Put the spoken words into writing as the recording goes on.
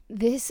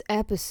This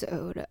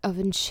episode of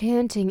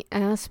Enchanting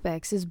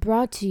Aspects is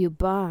brought to you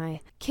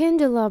by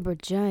Candelabra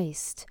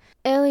Geist,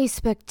 Ellie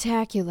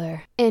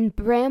Spectacular, and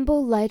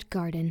Bramble Light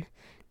Garden.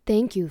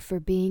 Thank you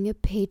for being a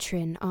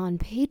patron on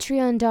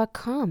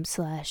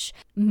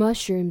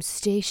patreon.com/Mushroom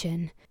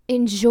Station.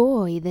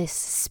 Enjoy this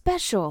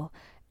special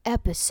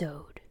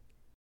episode.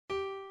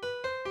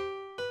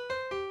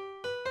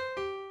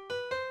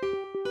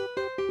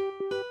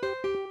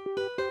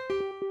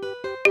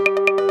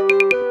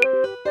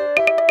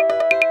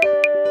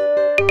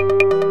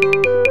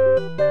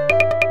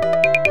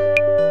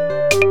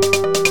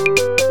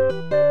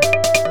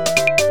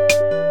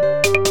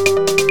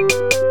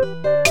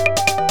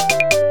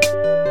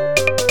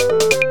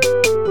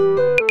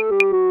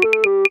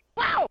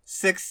 Wow!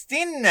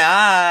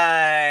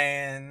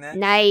 69.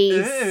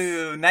 Nice.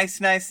 Ooh,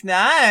 nice.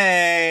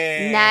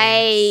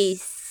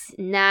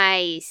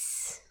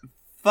 Nice.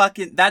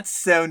 Fucking, that's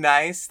so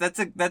nice.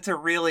 That's a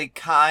really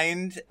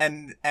kind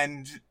and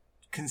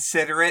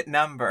considerate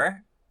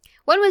number.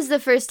 When was the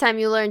first time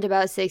you learned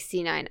about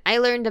 69? I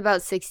learned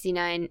about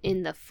 69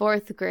 in the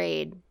 4th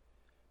grade.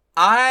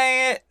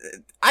 I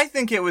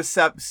think it was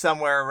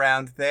somewhere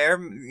around there,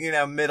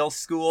 middle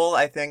school,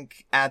 I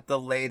think at the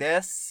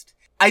latest.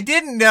 I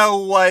didn't know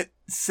what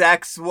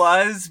sex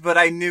was, but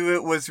I knew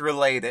it was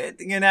related,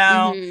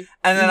 Mm-hmm.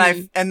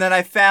 And then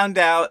I found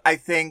out, I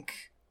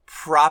think,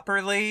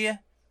 properly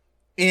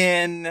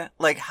in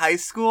like high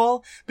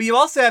school. But you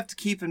also have to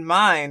keep in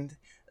mind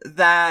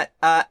that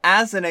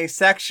as an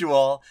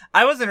asexual,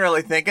 I wasn't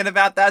really thinking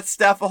about that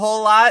stuff a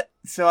whole lot.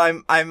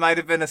 So I might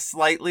have been a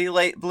slightly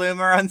late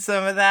bloomer on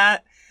some of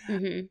that.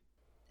 Mm-hmm.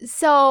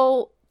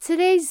 So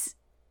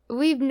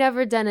we've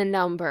never done a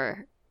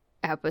number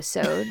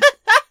episode.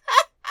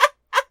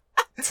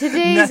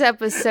 Today's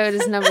episode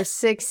is number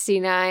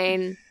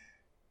 69.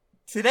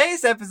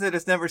 Today's episode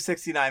is number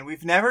 69.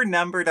 We've never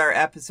numbered our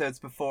episodes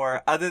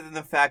before, other than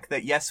the fact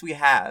that, yes, we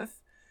have.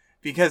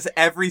 Because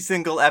every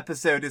single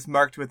episode is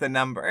marked with a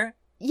number.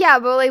 Yeah,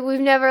 but like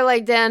we've never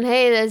like done,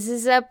 hey, this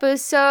is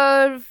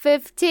episode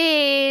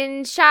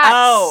 15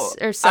 shots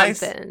or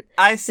something.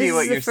 I see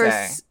what you're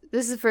saying.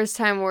 This is the first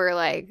time we're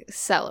like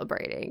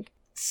celebrating.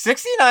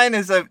 69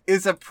 is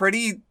a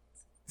pretty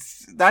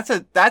that's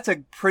a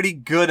pretty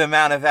good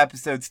amount of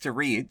episodes to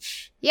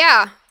reach.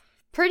 Yeah.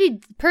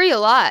 Pretty a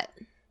lot.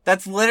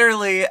 That's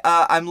literally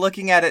I'm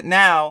looking at it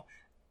now.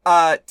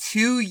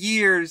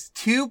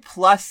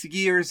 2+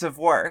 years of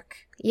work.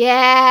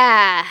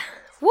 Yeah.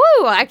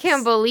 Woo! I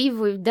can't believe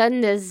we've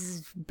done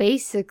this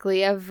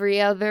basically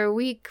every other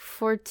week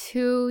for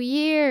 2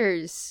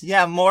 years.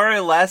 Yeah, more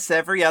or less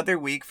every other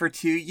week for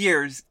 2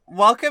 years.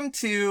 Welcome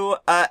to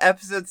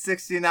episode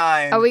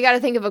 69. Oh, we gotta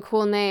think of a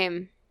cool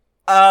name.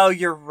 Oh,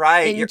 you're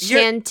right.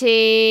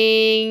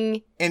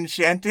 Enchanting.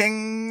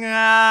 Enchanting.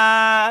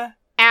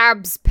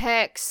 Abs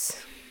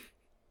pecs.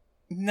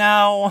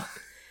 No.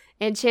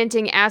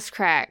 Enchanting ass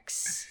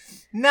cracks.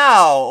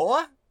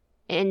 No.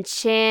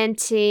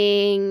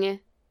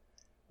 Enchanting.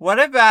 What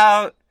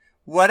about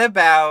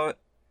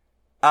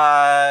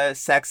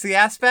sexy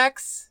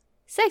aspects?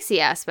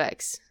 Sexy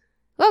aspects.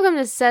 Welcome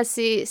to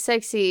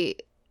sexy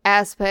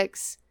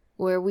aspects,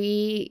 where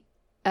we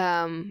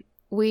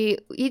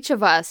each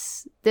of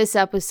us this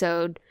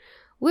episode,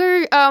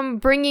 we're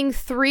bringing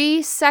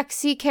 3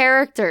 sexy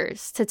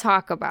characters to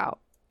talk about.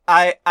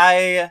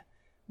 I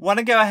want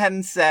to go ahead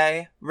and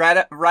say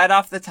right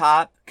off the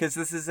top, because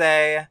this is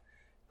an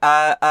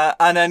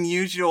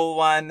unusual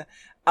one.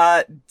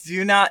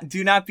 Do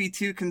not be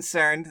too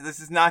concerned. This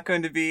is not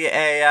going to be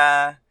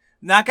a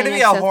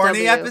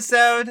horny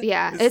episode.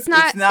 Yeah, it's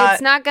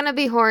not going to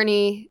be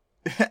horny.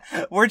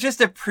 We're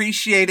just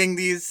appreciating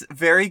these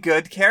very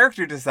good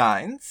character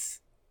designs.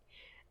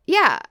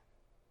 Yeah.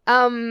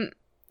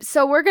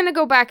 So we're going to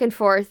go back and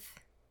forth.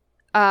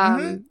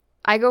 I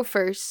go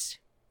first.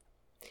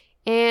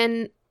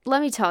 And let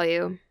me tell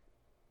you,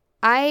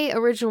 I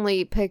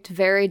originally picked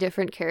very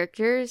different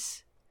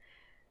characters.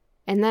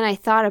 And then I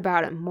thought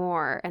about it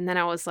more, and then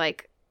I was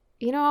like,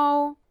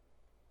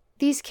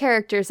 these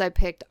characters I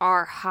picked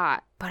are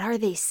hot, but are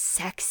they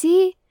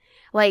sexy?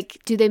 Like,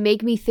 do they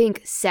make me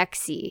think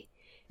sexy?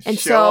 And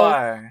sure. So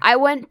I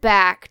went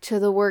back to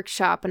the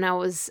workshop, and I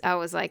was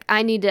like,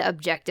 I need to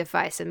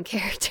objectify some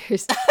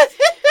characters.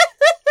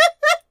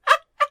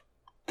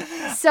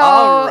 So,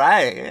 all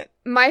right.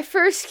 My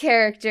first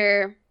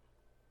character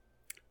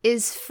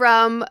is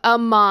from a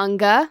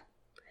manga.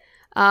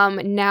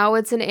 Now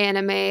it's an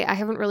anime. I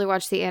haven't really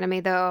watched the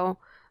anime though.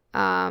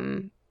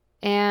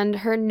 And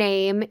her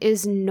name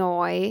is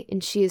Noi,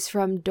 and she is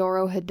from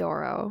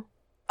Dorohedoro.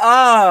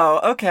 Oh,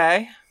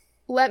 okay.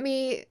 Let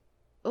me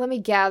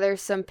gather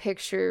some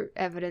picture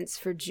evidence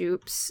for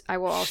Jupes. I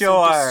will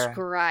also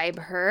describe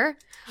her.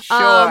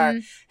 Sure.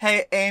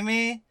 Hey,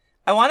 Amy,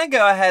 I want to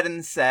go ahead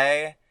and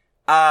say,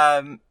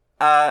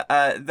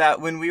 that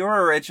when we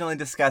were originally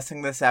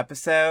discussing this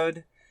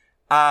episode,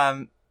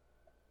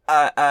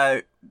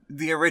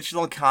 the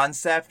original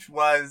concept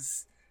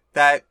was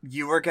that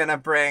you were gonna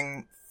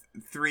bring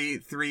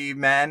three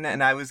men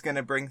and I was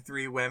gonna bring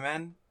 3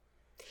 women.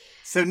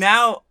 So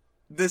now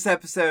this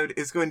episode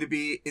is going to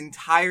be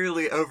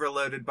entirely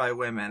overloaded by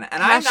women,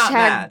 and I'm not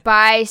mad.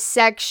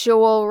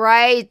 Bisexual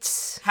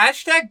rights.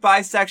 Hashtag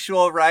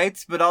bisexual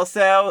rights, but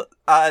also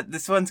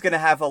this one's going to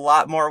have a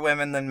lot more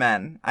women than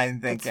men, I'm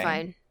thinking. That's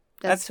fine.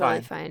 That's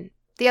totally fine.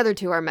 The other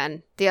two are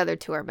men.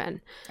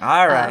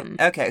 All right.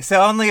 Okay,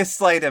 so only a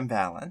slight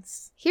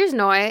imbalance. Here's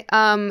Noi.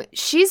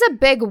 She's a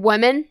big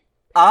woman.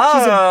 Oh.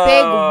 She's a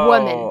big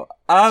woman.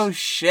 Oh,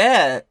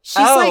 shit.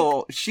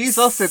 She's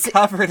also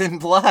covered in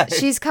blood.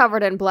 She's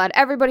covered in blood.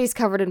 Everybody's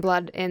covered in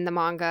blood in the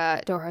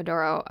manga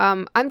Dorohedoro.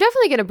 I'm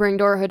definitely going to bring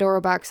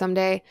Dorohedoro back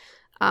someday.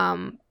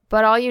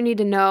 But all you need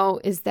to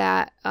know is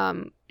that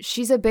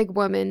she's a big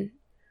woman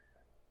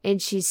and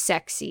she's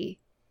sexy.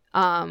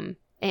 And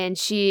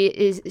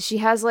she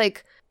has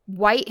like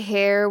white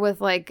hair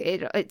with like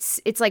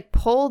it's like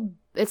pulled,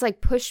 it's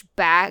like pushed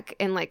back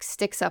and like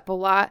sticks up a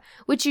lot,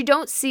 which you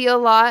don't see a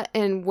lot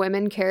in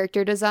women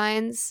character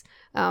designs.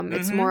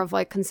 It's more of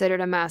like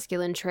considered a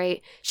masculine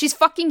trait. She's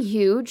fucking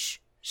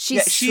huge.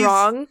 She's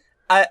strong.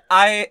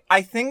 I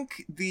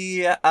think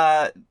the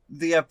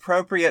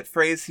appropriate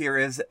phrase here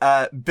is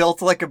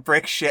built like a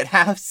brick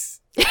shithouse.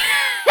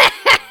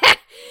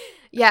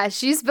 Yeah,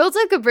 she's built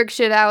like a brick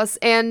shithouse,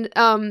 and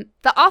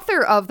the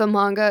author of the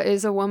manga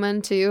is a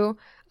woman too.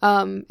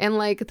 And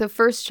like the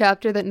first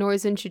chapter that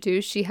Noi's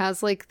introduced, she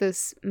has like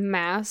this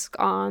mask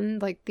on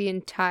like the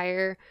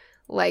entire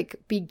like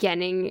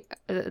beginning,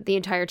 the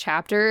entire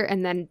chapter,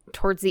 and then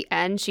towards the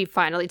end she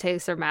finally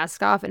takes her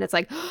mask off and it's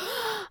like,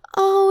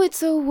 oh,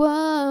 it's a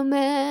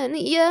woman,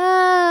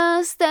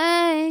 yes,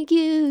 thank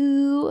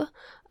you.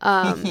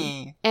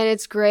 And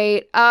it's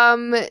great.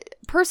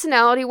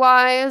 Personality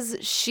wise,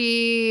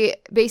 she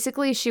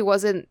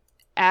wasn't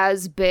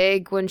as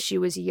big when she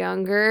was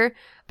younger,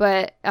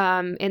 but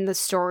in the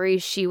story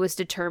she was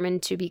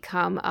determined to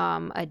become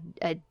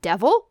a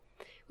devil,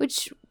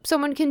 which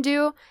someone can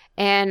do,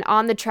 and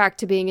on the track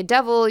to being a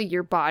devil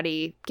your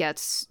body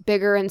gets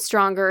bigger and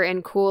stronger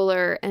and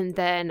cooler, and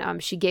then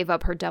she gave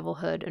up her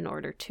devilhood in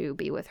order to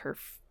be with her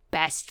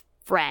best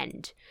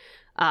friend.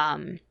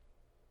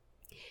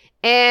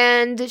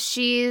 And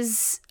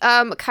she's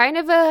kind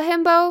of a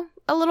himbo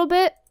a little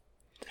bit.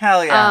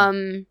 Hell yeah.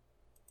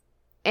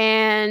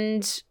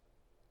 And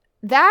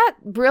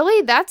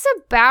that's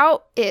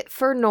about it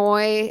for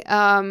Noi.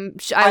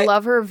 I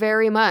love her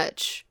very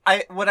much.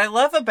 What I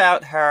love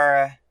about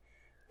her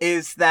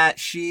is that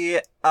she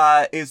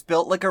is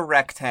built like a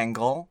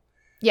rectangle.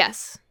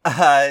 Yes.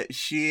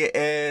 She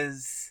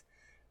is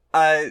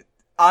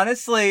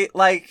honestly,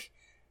 like,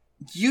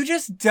 you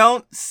just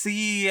don't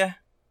see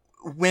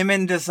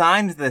women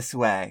designed this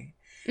way.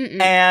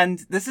 Mm-mm. And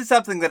this is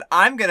something that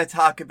I'm going to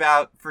talk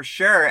about for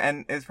sure,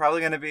 and is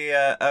probably going to be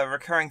a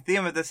recurring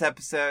theme of this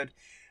episode,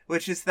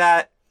 which is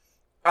that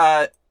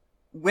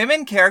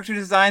women character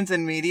designs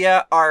in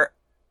media are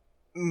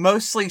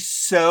mostly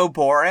so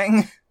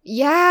boring.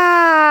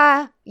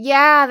 Yeah,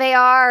 they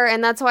are,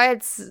 and that's why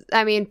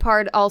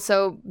part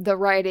also the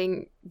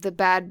writing, the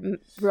bad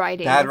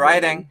writing.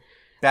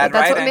 That's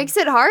what makes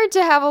it hard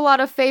to have a lot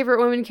of favorite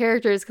women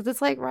characters, because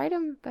it's like, write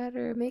them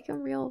better, make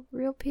them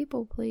real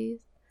people, please.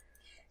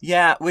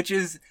 Yeah, which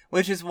is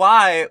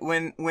why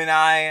when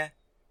I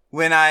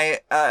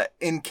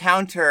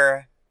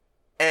encounter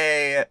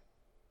a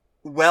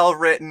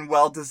well-written,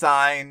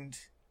 well-designed,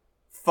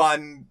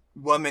 fun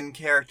woman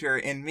character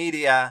in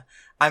media,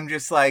 I'm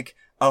just like,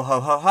 oh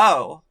ho ho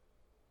ho,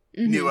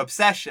 new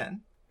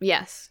obsession.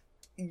 Yes.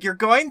 You're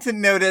going to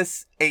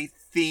notice a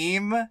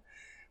theme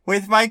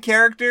with my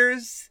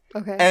characters.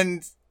 Okay.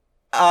 And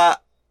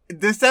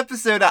this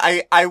episode,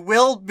 I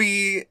will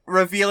be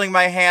revealing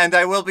my hand.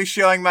 I will be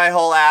showing my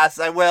whole ass.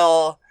 I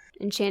will...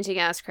 Enchanting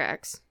ass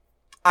cracks.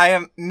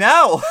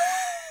 No!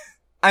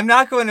 I'm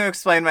not going to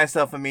explain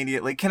myself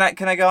immediately. Can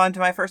I go on to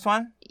my first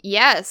one?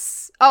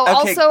 Yes. Oh, okay.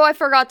 Also, I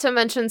forgot to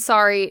mention,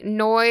 sorry,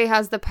 Noi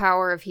has the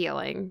power of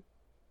healing.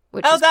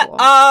 Which is cool.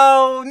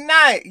 Oh,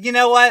 nice. You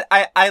know what?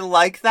 I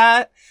like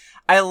that.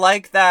 I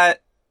like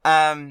that.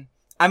 I'm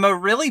a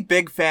really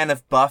big fan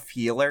of buff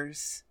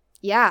healers.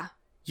 Yeah.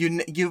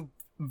 You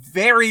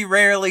very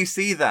rarely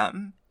see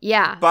them.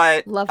 Yeah.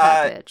 But love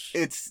that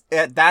bitch.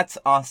 That's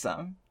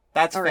awesome.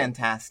 That's all right.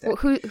 Fantastic.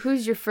 Well,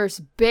 who's your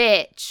first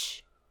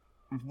bitch?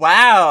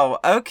 Wow.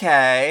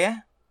 Okay.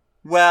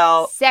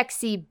 Well,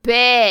 sexy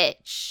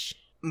bitch.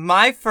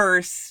 My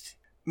first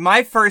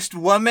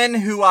woman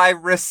who I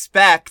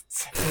respect.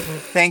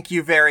 Thank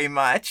you very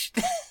much.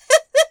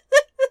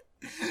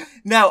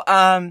 No,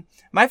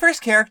 my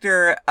first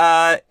character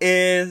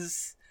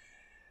is,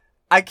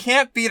 I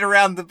can't beat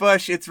around the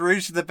bush, it's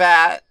Rouge the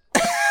Bat.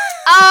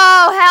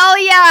 Oh, hell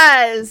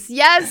yes!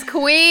 Yes,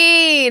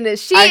 queen!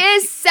 She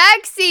is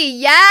sexy,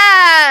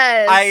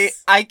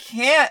 yes! I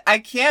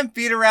can't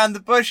beat around the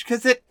bush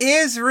because it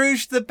is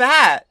Rouge the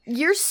Bat.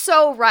 You're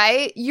so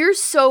right. You're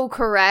so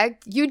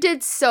correct. You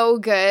did so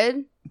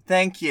good.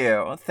 Thank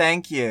you.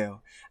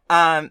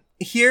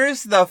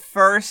 Here's the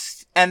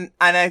first, and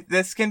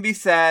this can be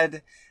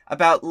said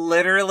about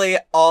literally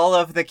all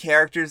of the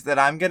characters that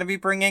I'm going to be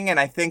bringing, and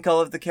I think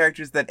all of the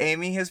characters that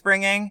Amy is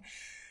bringing.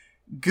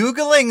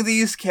 Googling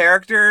these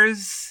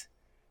characters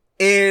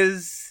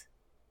is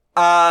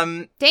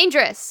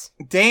dangerous.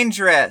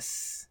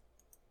 Dangerous.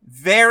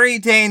 Very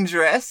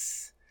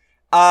dangerous.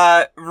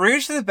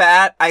 Rouge the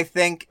Bat, I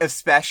think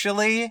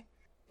especially,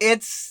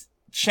 it's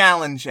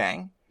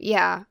challenging.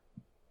 Yeah.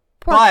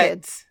 Poor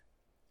kids.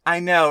 I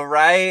know,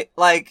 right?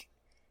 Like,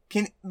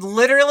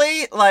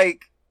 literally,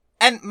 like,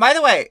 and by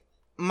the way,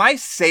 my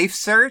safe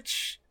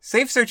search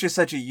is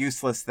such a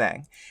useless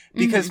thing,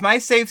 because my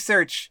safe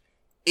search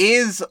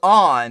is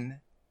on,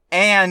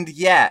 and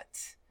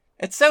yet,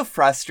 it's so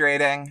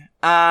frustrating.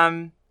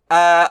 Although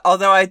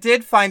I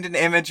did find an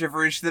image of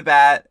Rouge the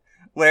Bat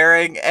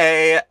wearing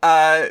a,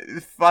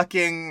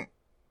 fucking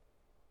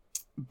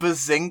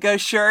Bazinga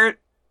shirt.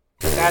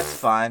 That's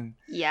fun.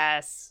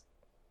 Yes.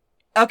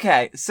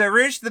 Okay, so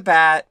Rouge the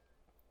Bat,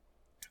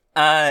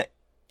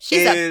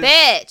 she's a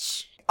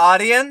bitch.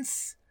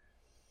 Audience,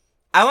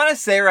 I want to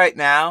say right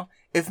now,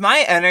 if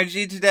my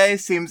energy today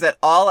seems at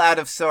all out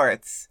of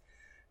sorts,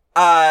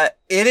 it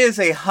is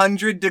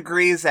 100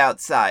 degrees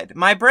outside.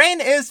 My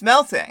brain is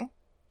melting.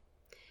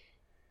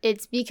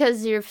 It's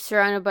because you're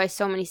surrounded by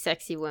so many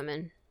sexy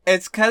women.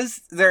 It's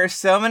because there are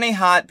so many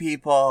hot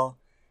people,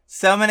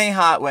 so many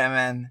hot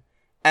women,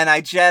 and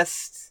I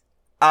just,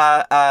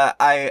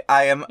 I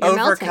am You're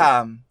overcome.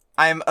 melting.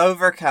 I am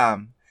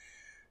overcome.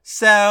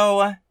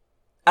 So,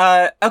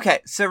 okay,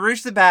 so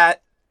Rouge the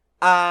Bat,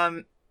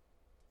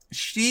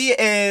 she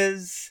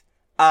is,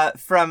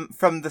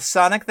 from the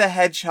Sonic the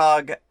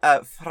Hedgehog,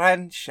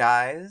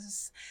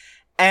 franchise,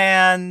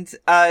 and,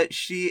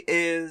 she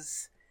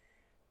is,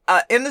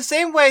 in the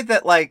same way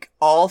that, like,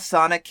 all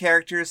Sonic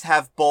characters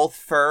have both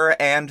fur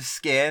and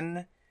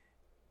skin,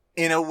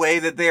 in a way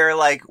that they are,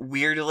 like,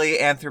 weirdly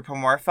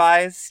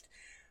anthropomorphized,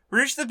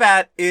 Rouge the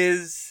Bat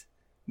is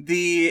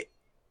the,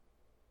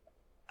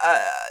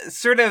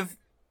 sort of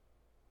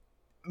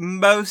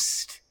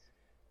most,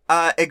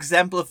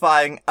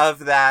 exemplifying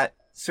of that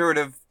sort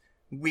of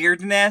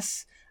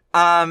weirdness.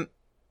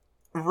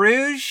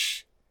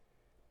 Rouge,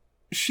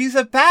 she's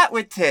a bat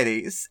with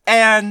titties,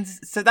 and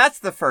so that's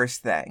the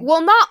first thing.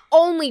 Well, not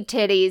only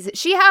titties,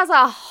 she has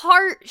a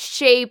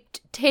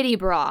heart-shaped titty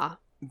bra.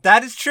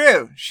 That is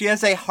true. She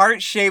has a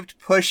heart-shaped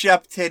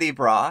push-up titty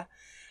bra.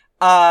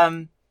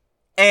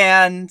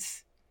 And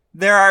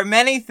there are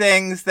many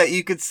things that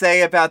you could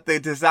say about the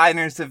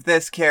designers of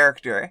this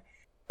character.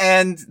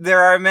 And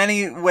there are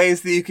many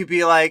ways that you could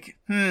be like,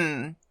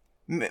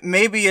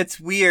 maybe it's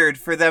weird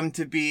for them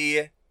to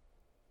be,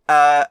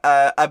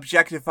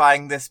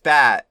 objectifying this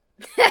bat.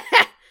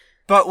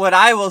 But what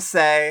I will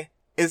say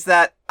is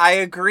that I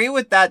agree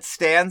with that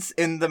stance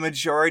in the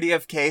majority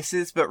of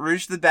cases, but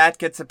Rouge the Bat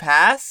gets a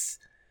pass.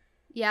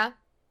 Yeah.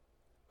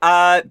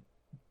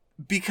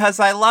 Because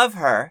I love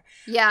her.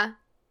 Yeah.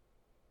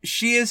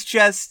 She's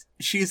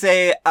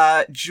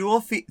a,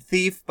 jewel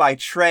thief by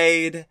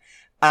trade.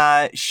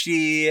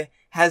 She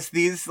has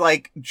these,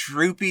 like,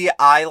 droopy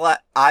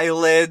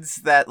eyelids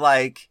that,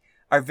 like,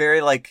 are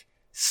very, like,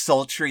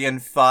 sultry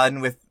and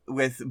fun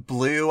with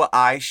blue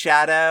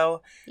eyeshadow.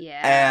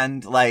 Yeah.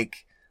 And,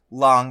 like,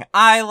 long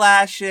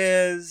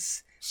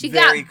eyelashes. She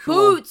very got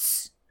cool.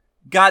 boots.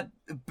 Got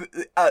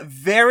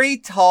very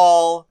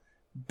tall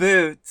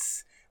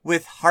boots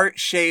with heart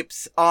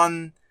shapes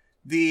on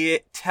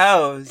the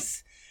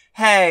toes.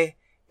 Hey,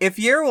 if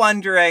you're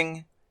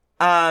wondering,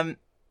 hey,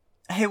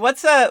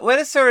 what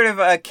is sort of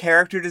a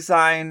character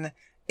design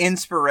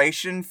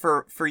inspiration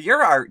for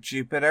your art,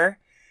 Jupiter?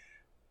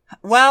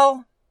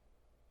 Well,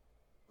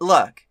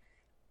 look,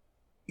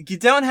 you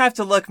don't have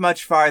to look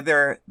much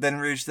farther than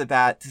Rouge the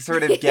Bat to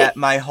sort of get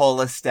my whole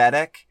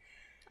aesthetic.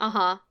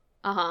 Uh-huh.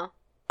 Uh-huh.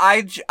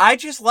 I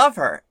just love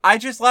her.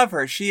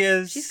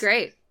 She's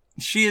great.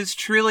 She is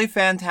truly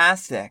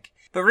fantastic.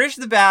 But Rouge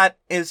the Bat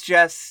is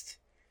just,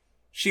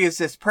 she is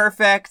just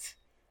perfect.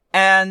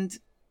 And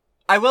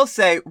I will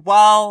say,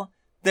 while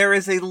there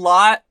is a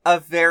lot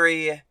of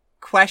very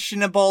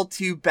questionable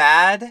to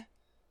bad,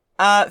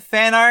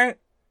 fan art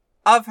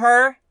of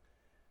her,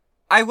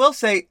 I will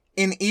say,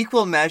 in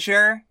equal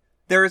measure,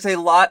 there is a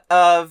lot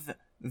of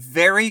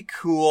very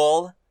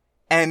cool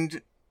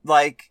and,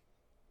 like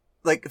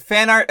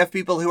fan art of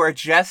people who are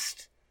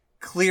just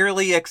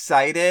clearly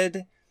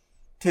excited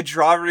to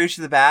draw Rouge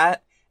the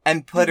Bat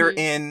and put her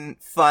in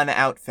fun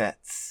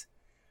outfits.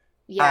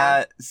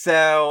 Yeah.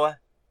 So,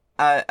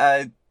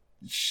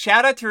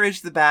 shout out to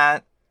Rouge the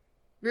Bat.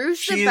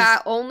 Rouge the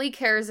Bat only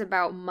cares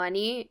about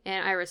money,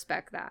 and I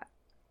respect that.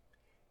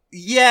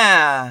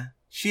 Yeah.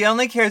 She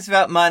only cares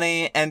about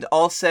money and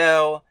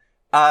also,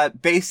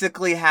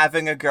 basically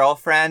having a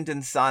girlfriend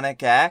in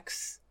Sonic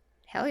X.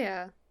 Hell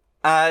yeah.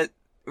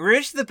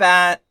 Rouge the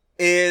Bat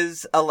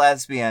is a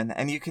lesbian,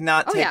 and you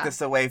cannot take this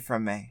away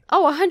from me.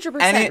 Oh,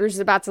 100% Rouge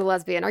the Bat's a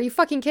lesbian. Are you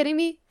fucking kidding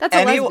me? That's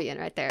a lesbian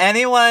right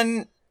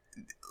there.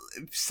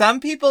 Some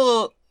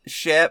people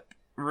ship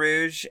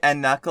Rouge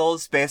and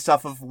Knuckles based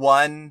off of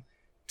one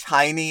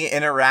tiny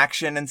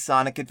interaction in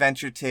Sonic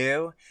Adventure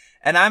 2,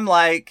 and I'm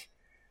like,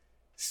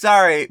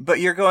 sorry, but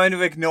you're going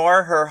to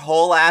ignore her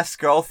whole ass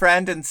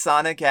girlfriend in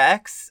Sonic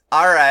X?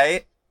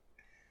 Alright.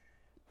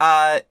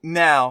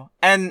 No.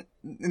 And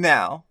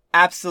no.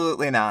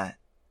 Absolutely not.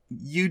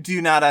 You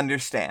do not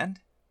understand.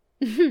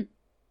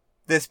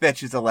 This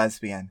bitch is a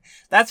lesbian.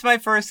 That's my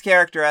first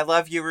character. I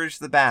love you, Rouge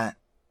the Bat.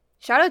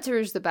 Shout out to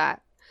Rouge the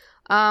Bat.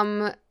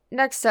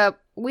 Next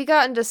up, we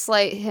got into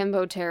slight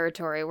himbo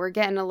territory. We're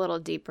getting a little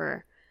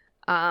deeper.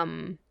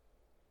 My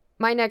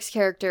next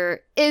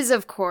character is,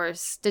 of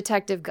course,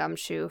 Detective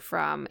Gumshoe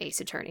from Ace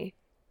Attorney.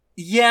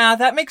 Yeah,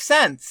 that makes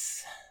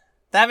sense.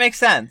 That makes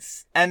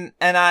sense. And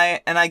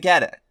I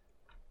get it.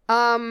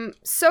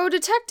 So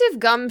Detective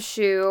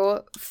Gumshoe,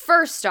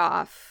 first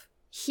off,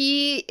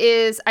 he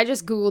is, I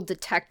just Googled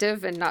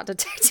detective and not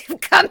Detective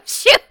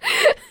Gumshoe.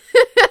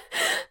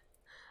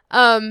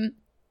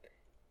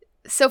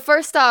 So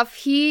first off,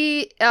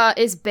 he,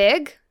 is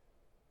big.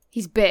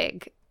 He's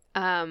big.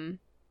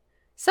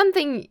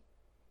 Something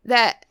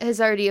that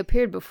has already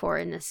appeared before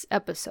in this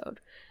episode.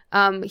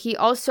 He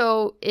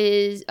also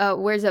is,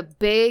 wears a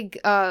big,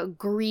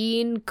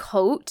 green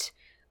coat,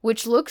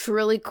 which looks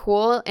really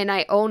cool, and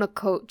I own a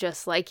coat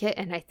just like it,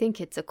 and I think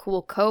it's a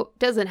cool coat.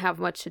 Doesn't have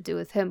much to do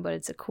with him, but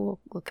it's a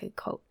cool looking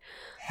coat.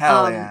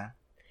 Hell yeah.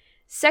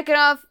 Second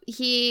off,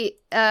 he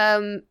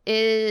in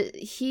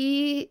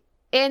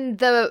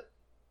the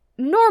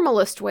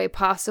normalest way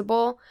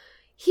possible,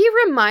 he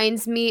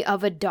reminds me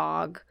of a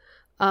dog.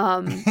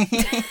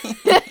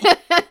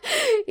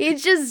 He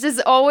just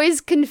is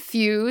always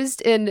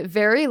confused and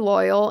very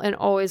loyal and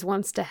always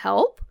wants to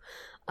help.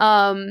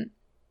 And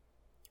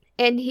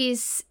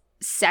he's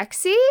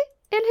sexy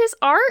in his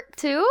art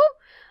too.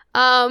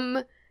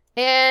 And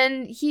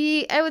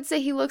I would say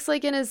he looks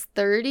like in his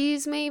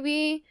 30s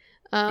maybe.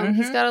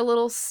 He's got a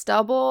little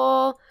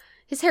stubble.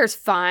 His hair's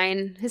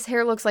fine. His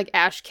hair looks like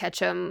Ash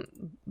Ketchum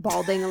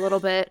balding a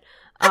little bit.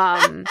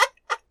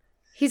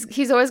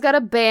 He's always got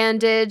a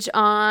bandage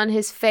on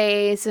his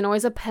face and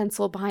always a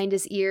pencil behind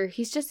his ear.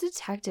 He's just a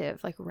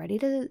detective, like ready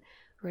to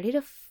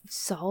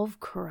solve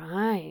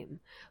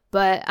crime.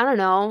 But I don't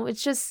know.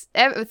 It's just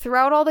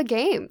throughout all the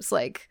games,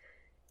 like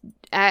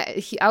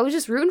I was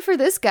just rooting for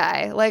this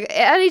guy. Like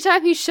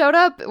anytime he showed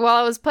up while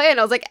I was playing,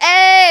 I was like,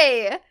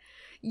 "Hey,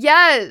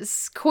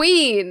 yes,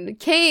 queen,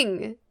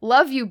 king,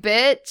 love you,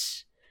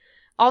 bitch.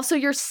 Also,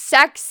 you're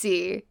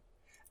sexy."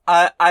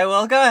 I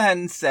will go ahead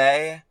and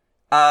say,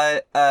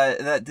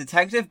 that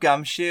Detective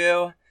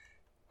Gumshoe,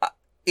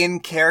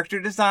 in character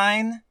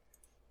design,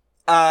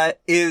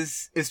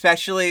 is,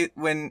 especially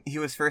when he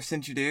was first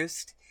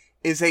introduced,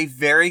 is a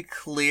very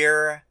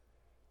clear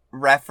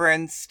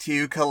reference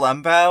to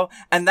Columbo,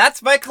 and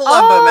that's my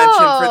Columbo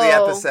mention for the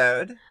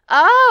episode.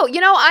 Oh,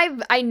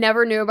 I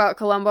never knew about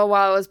Columbo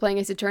while I was playing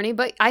Ace Attorney,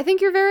 but I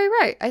think you're very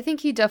right. I think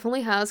he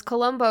definitely has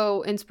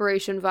Columbo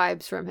inspiration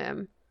vibes from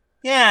him.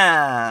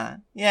 Yeah.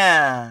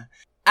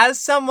 As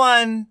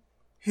someone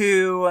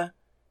who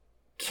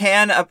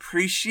can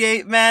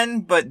appreciate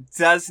men, but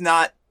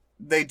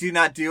they do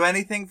not do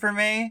anything for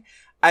me,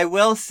 I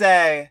will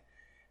say,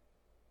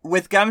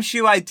 with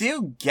Gumshoe, I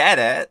do get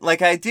it.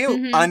 Like, I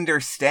do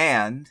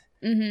understand.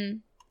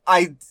 He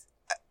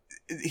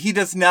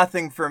does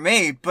nothing for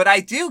me, but I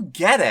do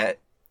get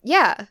it.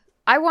 Yeah.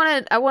 I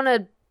want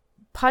to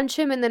punch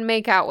him and then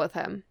make out with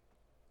him.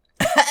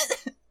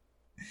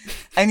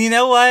 And you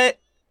know what?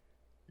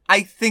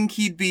 I think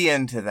he'd be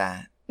into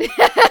that. Look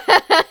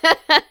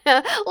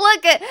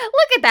at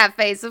that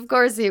face. Of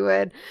course he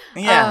would.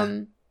 Yeah.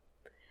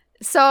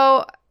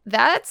 So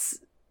that's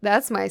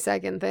my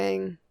second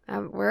thing.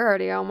 We're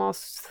already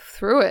almost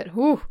through it.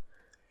 Whew.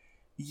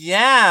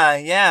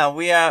 Yeah.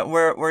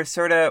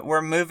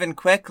 We're moving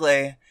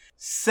quickly.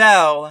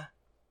 So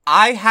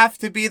I have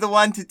to be the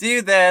one to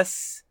do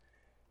this.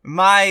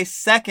 My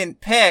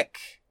second pick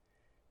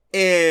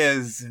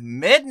is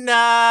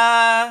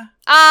Midna.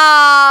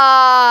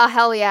 Ah,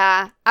 hell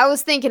yeah. I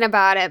was thinking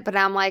about it, but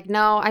I'm like,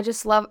 no,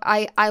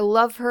 I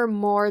love her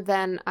more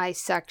than I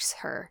sex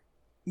her.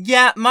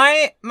 Yeah,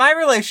 my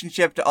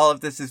relationship to all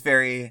of this is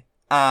very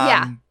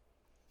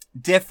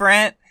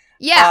different.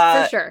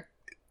 Yeah, for sure.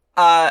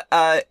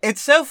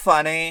 It's so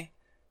funny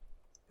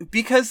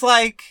because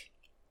like,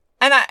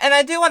 and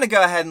I do want to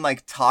go ahead and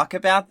like talk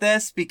about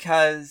this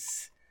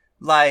because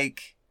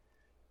like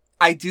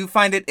I do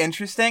find it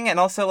interesting, and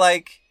also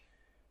like,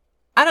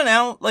 I don't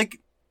know, like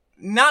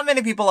not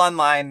many people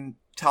online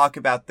talk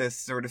about this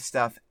sort of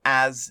stuff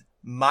as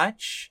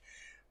much,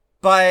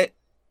 but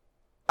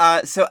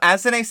so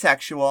as an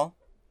asexual,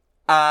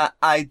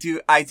 I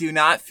do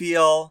not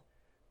feel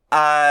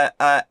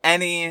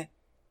any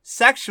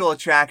sexual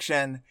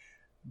attraction,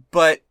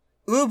 but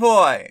ooh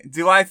boy,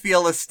 do I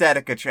feel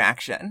aesthetic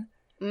attraction.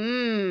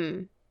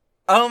 Oh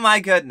my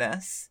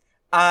goodness.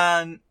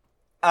 I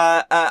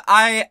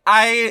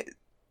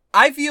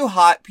view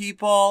hot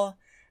people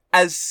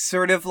as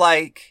sort of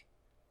like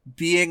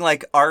being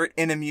like art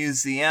in a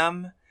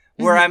museum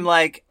where I'm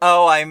like,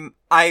 oh,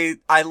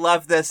 I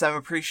love this. I'm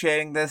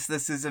appreciating this.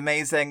 This is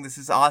amazing. This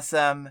is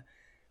awesome.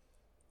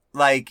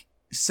 Like,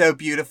 so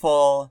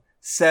beautiful,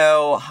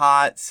 so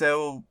hot,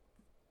 so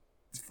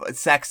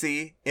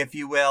sexy, if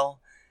you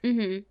will.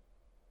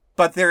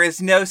 But there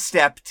is no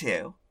step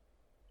two.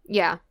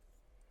 Yeah.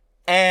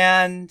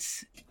 And,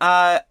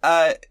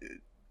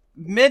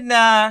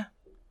 Midna,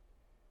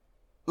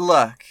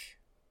 look,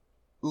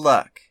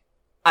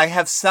 I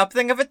have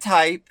something of a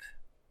type,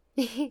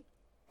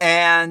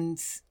 and,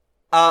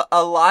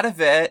 a lot of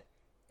it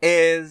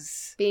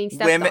is being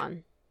stepped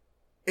on.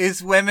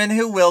 Is women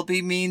who will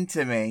be mean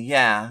to me,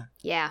 yeah.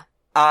 Yeah.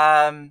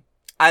 I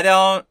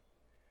don't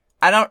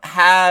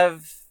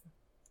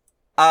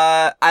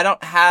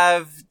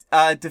have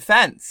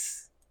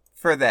defense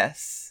for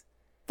this.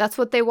 That's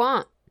what they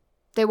want.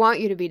 They want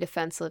you to be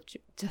defenseless,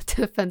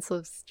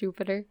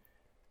 Jupiter.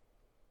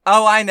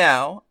 Oh, I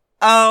know.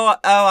 Oh,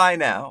 I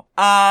know.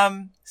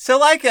 So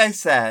like I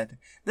said,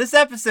 this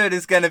episode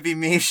is gonna be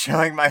me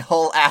showing my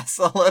whole ass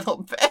a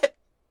little bit.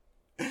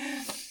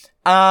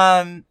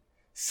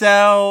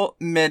 So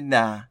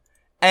Midna.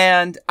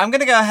 And I'm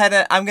gonna go ahead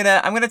and I'm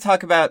gonna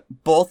talk about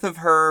both of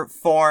her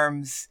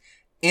forms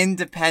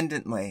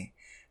independently.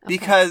 Okay.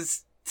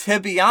 Because, to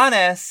be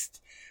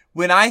honest,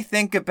 when I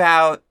think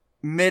about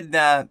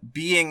Midna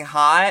being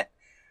hot,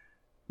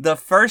 the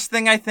first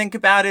thing I think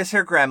about is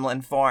her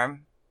gremlin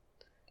form.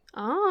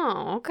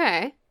 Oh,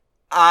 okay.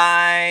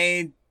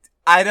 I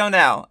don't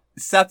know.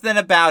 Something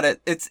about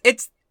it. It's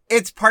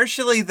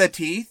partially the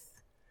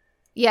teeth.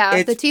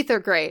 Yeah, the teeth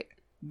are great.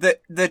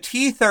 The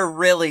teeth are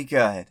really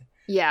good.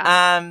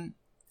 Yeah.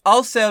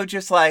 Also,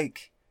 just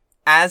like,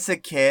 as a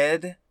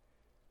kid,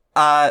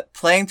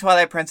 playing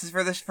Twilight Princess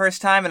for the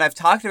first time, and I've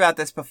talked about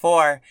this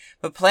before,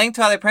 but playing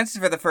Twilight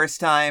Princess for the first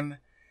time,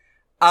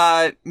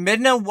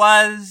 Midna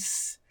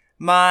was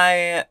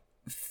my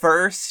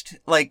first,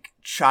 like,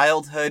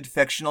 childhood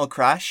fictional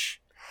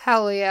crush.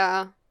 Hell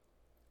yeah.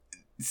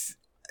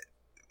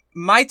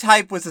 My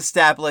type was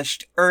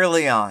established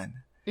early on.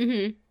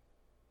 Mm-hmm.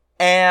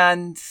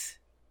 And,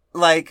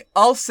 like,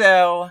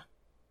 also,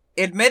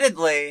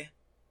 admittedly,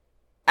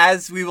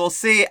 as we will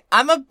see,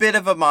 I'm a bit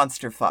of a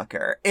monster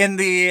fucker. In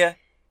the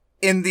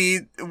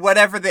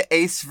whatever the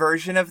ace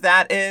version of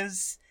that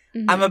is,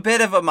 mm-hmm. I'm a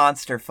bit of a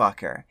monster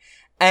fucker.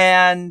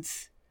 And,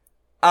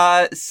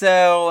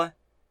 so,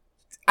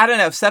 I don't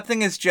know,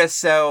 something is just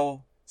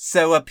so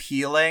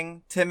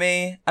appealing to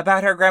me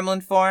about her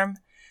gremlin form.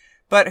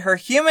 But her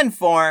human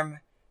form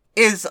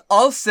is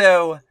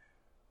also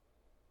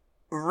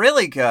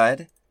really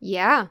good.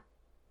 Yeah.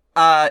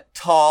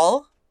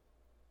 Tall.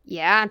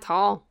 Yeah,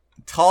 tall.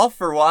 Tall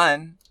for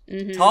one.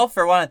 Mm-hmm. Tall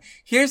for one.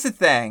 Here's the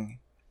thing.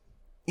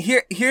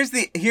 Here's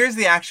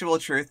the actual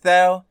truth,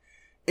 though,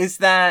 is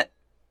that,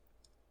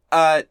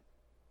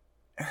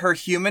 her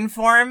human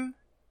form,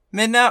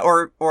 Midna,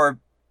 or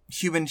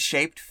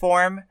human-shaped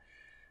form,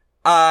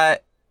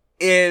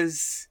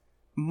 is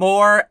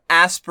more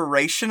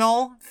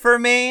aspirational for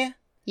me.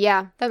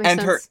 Yeah, that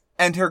makes sense.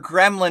 And her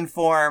gremlin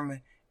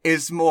form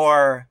is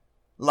more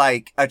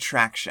like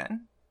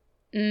attraction.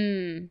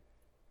 Mm.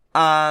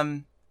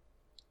 And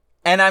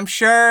I'm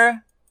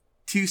sure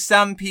to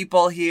some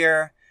people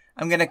here,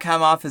 I'm gonna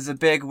come off as a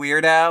big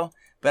weirdo,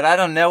 but I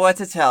don't know what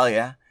to tell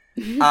you.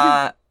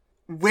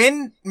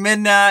 When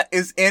Midna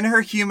is in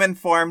her human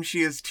form,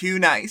 she is too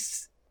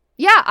nice.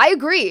 Yeah, I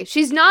agree.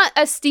 She's not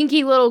a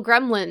stinky little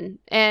gremlin,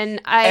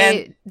 and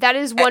that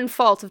is one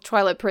fault of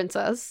Twilight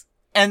Princess.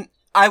 And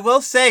I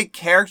will say,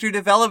 character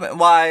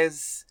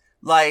development-wise,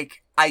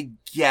 like, I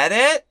get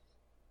it,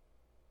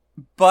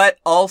 but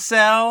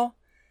also,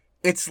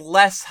 it's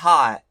less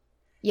hot.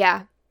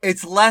 Yeah.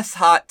 It's less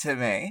hot to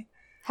me.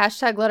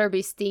 Hashtag let her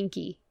be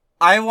stinky.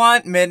 I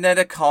want Midna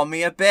to call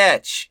me a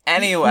bitch.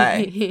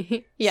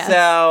 Anyway. Yes.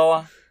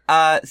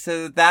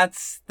 So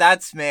that's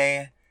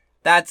me.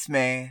 That's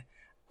me.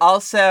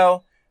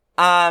 Also,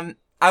 I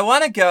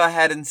want to go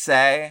ahead and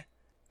say,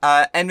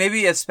 and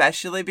maybe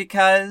especially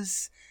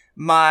because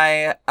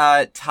my,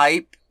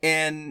 type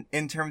in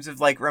terms of,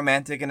 like,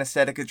 romantic and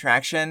aesthetic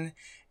attraction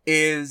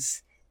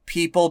is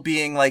people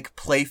being, like,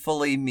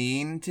 playfully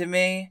mean to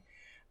me.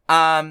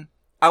 I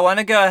want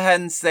to go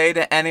ahead and say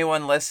to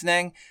anyone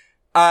listening,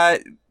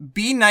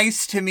 be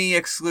nice to me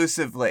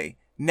exclusively.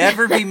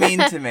 Never be mean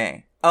to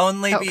me.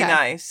 Only be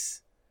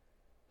nice.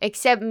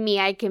 Except me,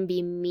 I can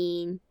be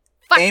mean.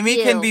 Fuck Amy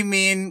you. can be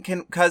mean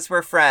because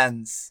we're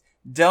friends.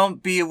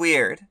 Don't be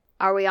weird.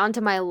 Are we on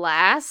to my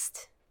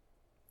last?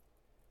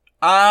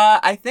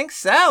 I think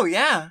so,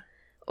 yeah.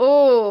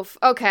 Oof,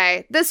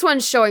 okay. This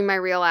one's showing my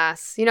real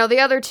ass. You know, the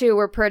other two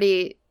were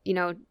pretty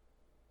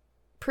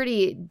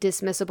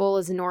dismissible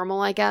as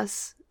normal, I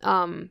guess.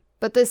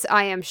 But this,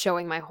 I am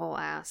showing my whole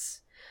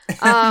ass.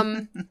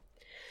 So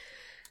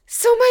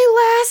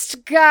my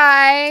last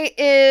guy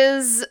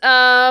is,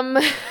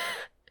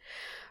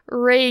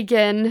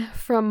 Reagan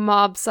from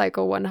Mob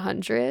Psycho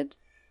 100.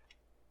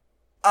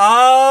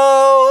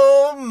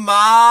 Oh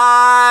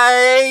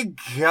my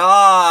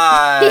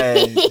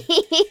god.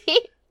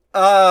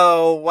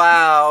 Oh,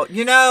 wow.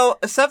 You know,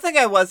 something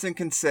I wasn't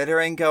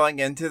considering going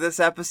into this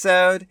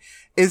episode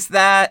is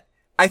that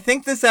I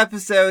think this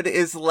episode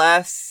is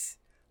less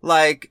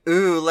like,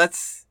 ooh,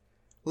 let's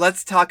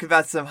talk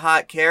about some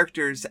hot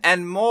characters,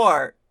 and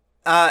more,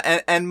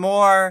 and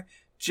more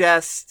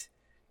just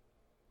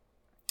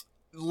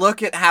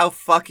look at how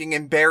fucking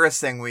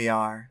embarrassing we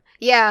are.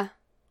 Yeah.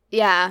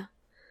 Yeah.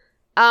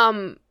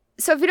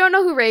 So if you don't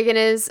know who Reigen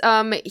is,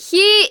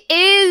 he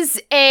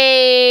is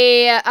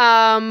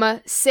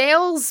a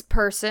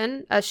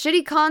salesperson, a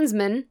shitty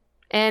consman,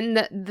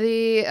 and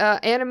the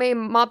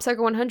anime Mob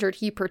Psycho 100,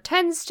 he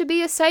pretends to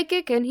be a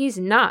psychic and he's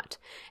not.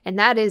 And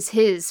that is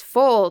his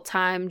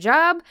full-time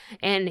job,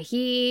 and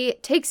he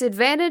takes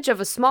advantage of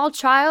a small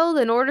child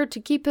in order to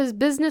keep his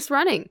business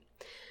running.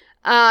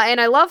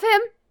 And I love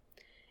him,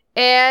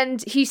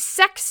 and he's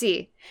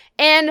sexy.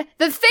 And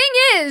the thing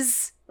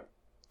is,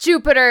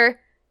 Jupiter,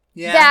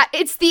 that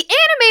it's the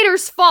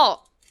animator's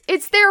fault.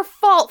 It's their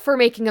fault for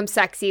making him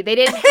sexy. They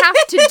didn't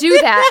have to do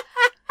that.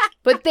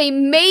 But they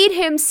made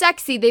him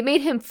sexy. They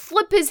made him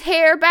flip his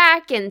hair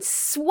back and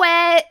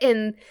sweat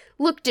and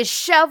look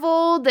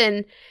disheveled.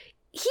 And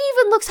he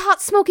even looks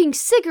hot smoking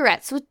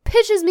cigarettes, which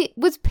pisses me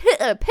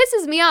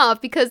off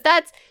because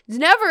that's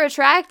never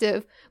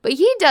attractive. But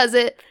he does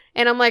it,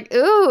 and I'm like,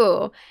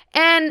 ooh.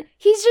 And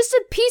he's just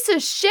a piece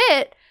of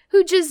shit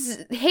who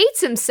just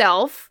hates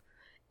himself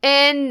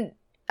and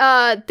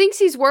thinks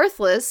he's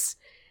worthless.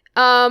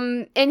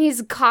 And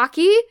he's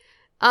cocky.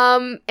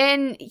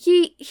 And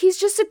he's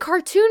just a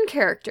cartoon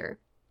character.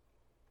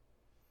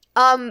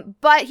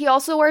 But he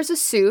also wears a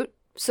suit,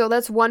 so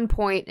that's one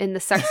point in the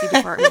sexy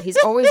department.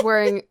 He's always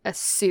wearing a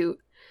suit.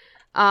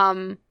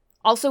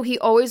 Also, he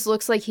always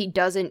looks like he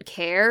doesn't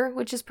care,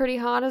 which is pretty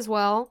hot as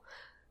well.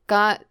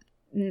 Got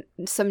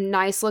some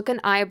nice looking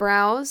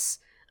eyebrows.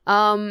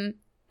 And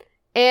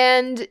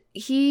I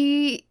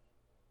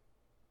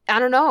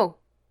don't know.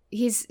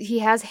 He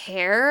has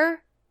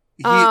hair.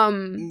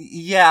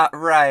 Yeah,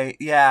 right,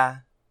 yeah.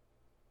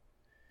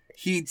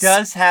 He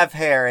does have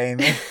hair,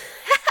 Amy.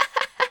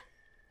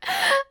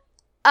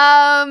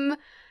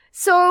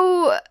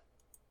 So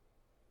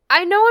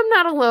I know I'm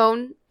not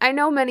alone. I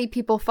know many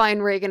people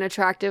find Reigen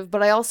attractive,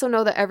 but I also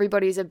know that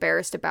everybody's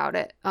embarrassed about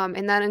it.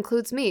 And that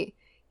includes me.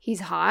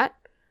 He's hot.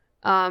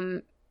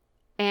 And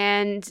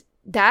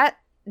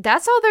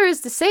that's all there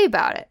is to say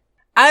about it.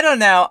 I don't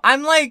know.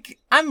 I'm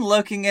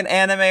looking at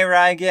Anime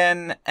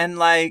Reigen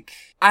and I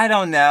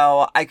don't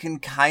know. I can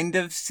kind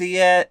of see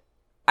it.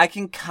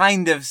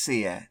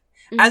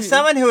 Mm-hmm. As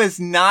someone who has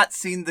not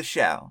seen the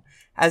show,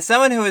 as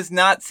someone who has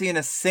not seen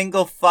a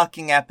single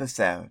fucking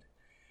episode,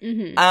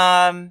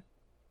 yeah,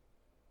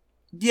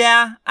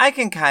 I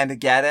can kind of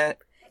get it.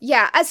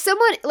 Yeah, as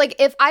someone,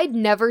 if I'd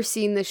never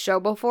seen this show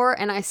before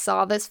and I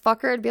saw this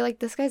fucker, I'd be like,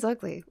 this guy's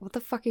ugly. What the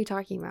fuck are you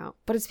talking about?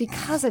 But it's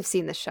because I've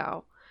seen the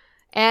show.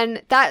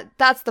 And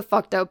that's the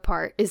fucked up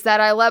part, is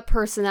that I let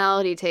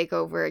personality take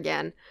over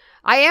again.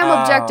 I am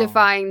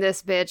objectifying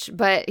this bitch,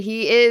 but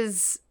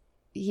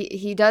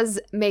he does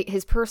make,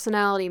 his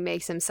personality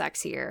makes him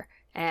sexier,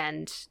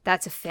 and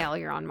that's a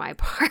failure on my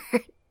part.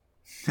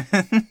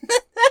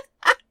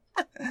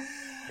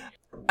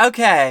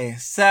 Okay,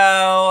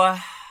 so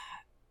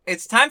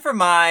it's time for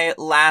my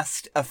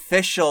last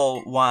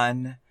official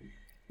one.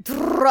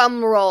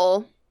 Drum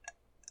roll.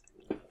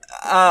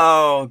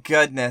 Oh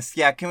goodness.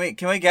 Yeah, can we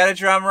get a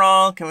drum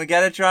roll? Can we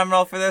get a drum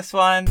roll for this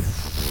one?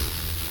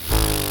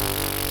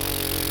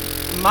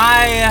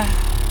 My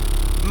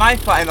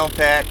final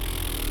pick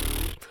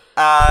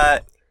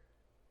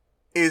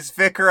is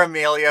Vicar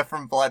Amelia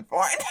from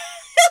Bloodborne.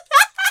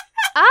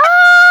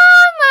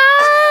 Oh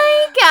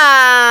my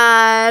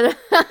god.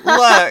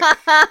 Look.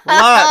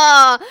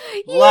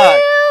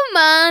 You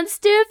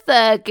monster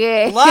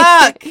fucker.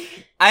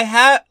 I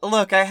have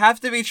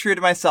to be true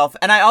to myself.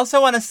 And I also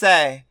want to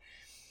say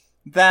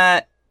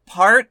that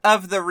part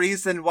of the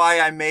reason why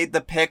I made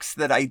the picks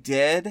that I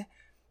did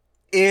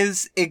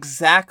is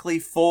exactly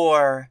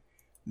for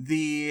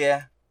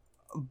the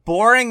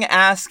boring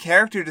ass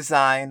character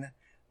design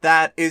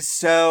that is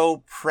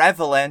so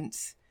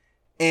prevalent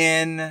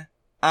in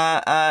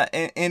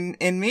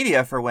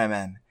media for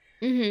women.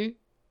 Mm-hmm.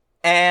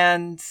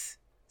 And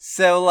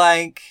so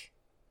I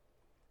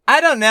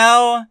don't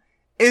know.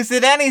 Is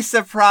it any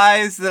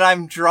surprise that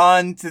I'm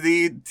drawn to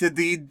the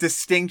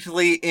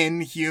distinctly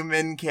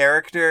inhuman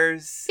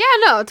characters? Yeah,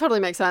 no, it totally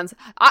makes sense.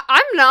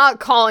 I'm not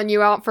calling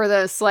you out for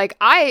this.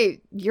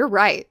 You're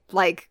right.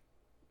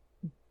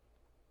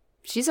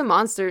 She's a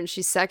monster and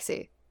she's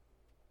sexy.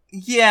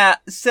 Yeah,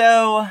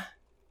 so...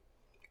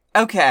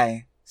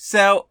 Okay.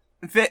 So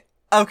Vicar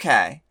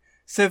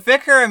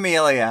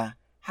Amelia,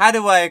 how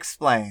do I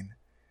explain?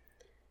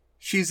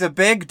 She's a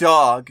big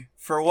dog,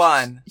 for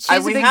one.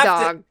 She's a big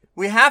dog.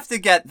 We have to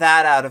get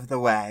that out of the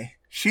way.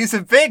 She's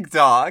a big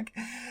dog.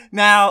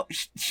 Now,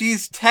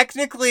 she's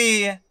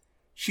technically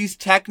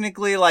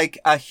like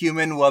a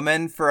human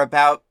woman for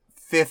about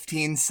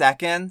 15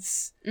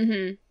 seconds.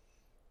 Mm-hmm.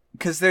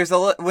 Because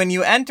when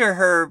you enter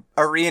her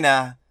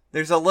arena,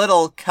 there's a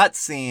little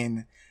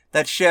cutscene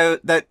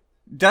that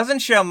doesn't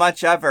show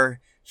much of her.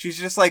 She's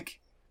just like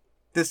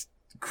this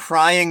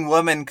crying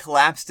woman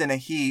collapsed in a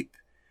heap.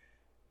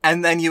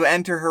 And then you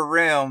enter her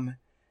room,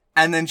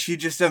 and then she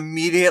just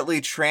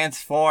immediately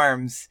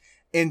transforms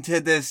into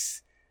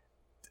this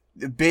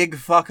big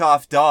fuck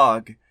off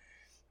dog.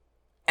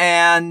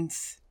 And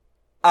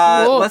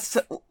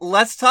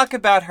let's talk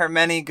about her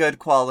many good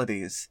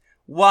qualities.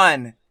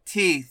 1,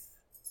 teeth.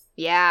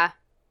 Yeah.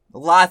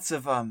 Lots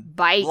of them.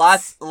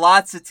 Bites.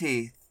 Lots of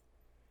teeth.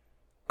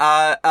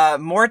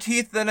 More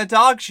teeth than a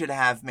dog should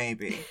have,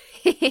 maybe.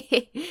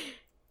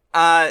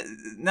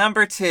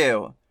 Number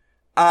 2.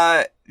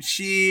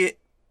 She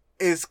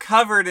is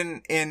covered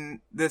in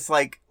this,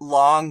 like,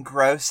 long,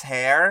 gross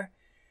hair,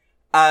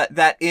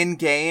 that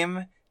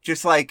in-game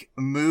just, like,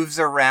 moves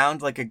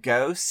around like a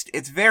ghost.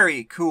 It's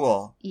very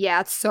cool.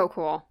 Yeah, it's so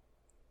cool.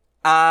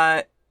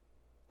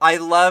 I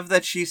love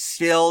that she's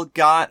still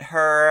got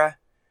her,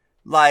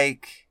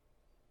 like,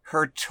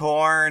 her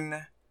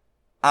torn,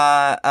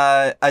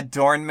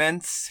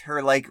 adornments,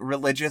 her, like,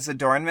 religious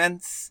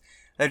adornments.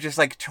 They're just,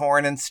 like,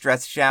 torn and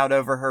stretched out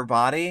over her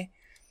body.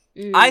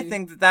 I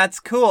think that that's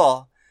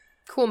cool.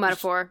 Cool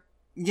metaphor.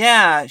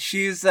 Yeah,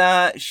 she's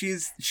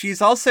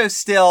also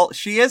still,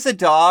 she is a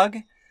dog,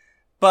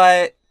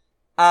 but,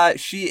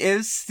 she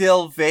is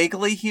still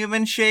vaguely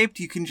human-shaped.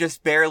 You can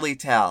just barely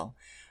tell.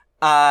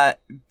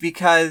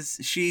 Because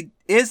she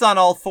is on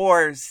all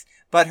fours,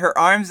 but her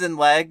arms and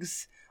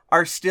legs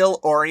are still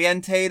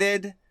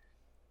orientated,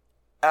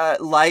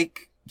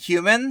 like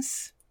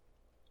humans.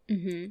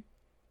 Mm-hmm.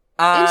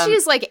 And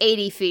she's like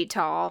 80 feet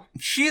tall.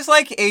 She's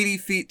like 80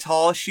 feet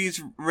tall.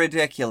 She's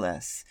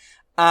ridiculous.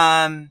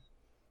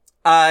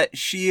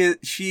 She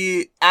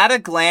at a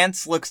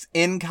glance looks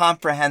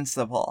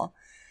incomprehensible.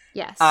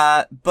 Yes.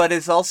 But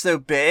is also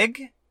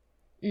big.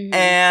 Mm-hmm.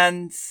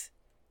 And,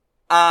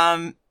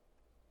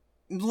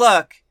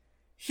 look,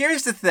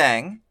 here's the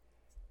thing,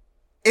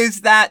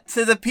 is that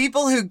to the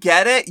people who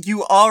get it,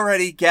 you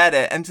already get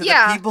it. And to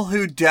the people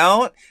who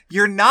don't,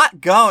 you're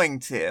not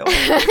going to.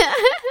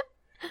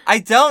 I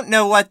don't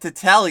know what to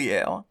tell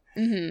you.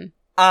 Mm-hmm.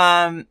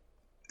 I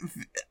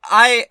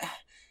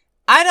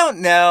don't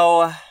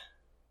know.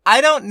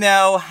 I don't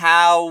know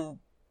how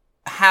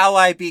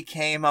I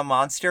became a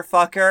monster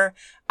fucker.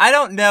 I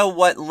don't know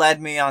what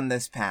led me on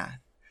this path.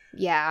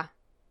 Yeah.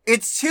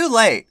 It's too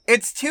late.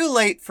 It's too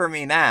late for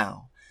me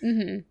now.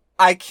 Mm-hmm.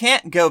 I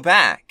can't go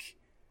back.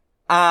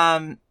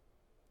 But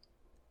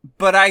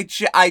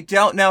I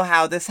don't know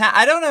how this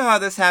I don't know how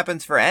this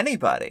happens for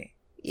anybody.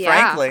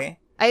 Yeah. Frankly.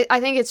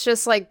 I think it's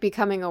just like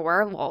becoming a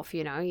werewolf,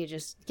 you know? You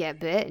just get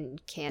bit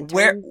and can't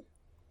turn.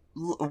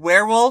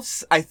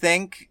 Werewolves, I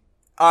think,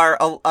 are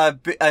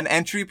an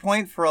entry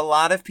point for a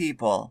lot of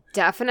people.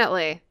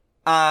 Definitely.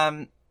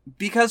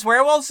 Because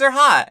werewolves are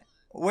hot.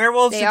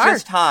 Werewolves are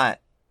just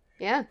hot.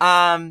 Yeah.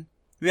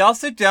 We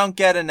also don't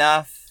get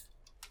enough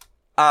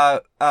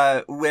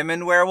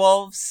women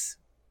werewolves.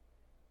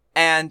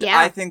 And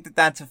I think that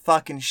that's a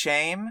fucking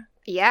shame.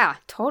 Yeah,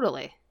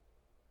 totally.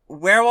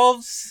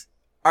 Werewolves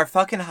are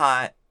fucking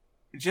hot.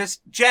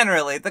 Just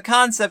generally, the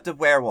concept of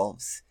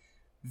werewolves,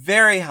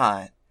 very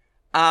hot.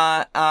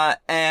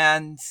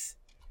 And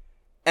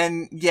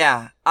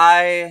yeah,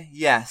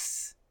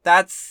 yes,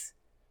 that's,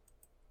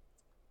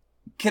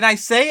 can I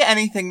say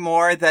anything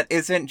more that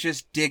isn't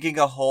just digging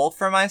a hole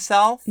for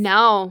myself?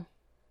 No.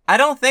 I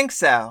don't think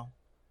so.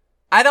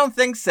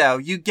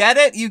 You get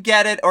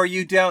it, or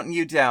you don't,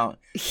 you don't.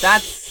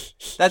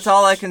 That's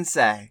all I can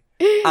say.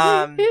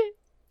 So. We've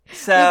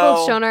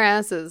both shown our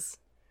asses.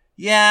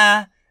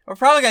 Yeah, we're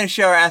probably going to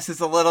show our asses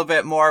a little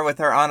bit more with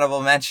our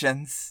honorable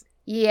mentions.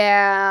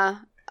 Yeah.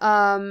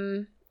 All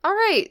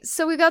right.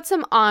 So we got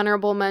some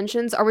honorable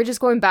mentions. Are we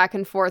just going back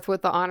and forth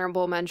with the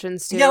honorable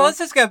mentions too? Yeah, let's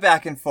just go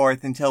back and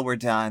forth until we're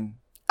done.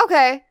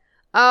 Okay.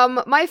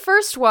 My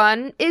first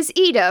one is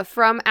Ida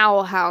from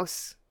Owl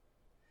House.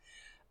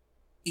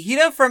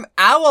 Ida from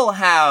Owl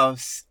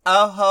House.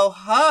 Oh ho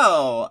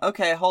ho.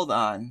 Okay, hold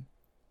on.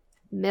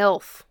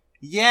 MILF.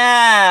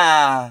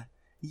 Yeah.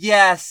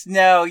 Yes,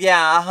 no,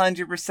 yeah,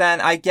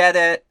 100%. I get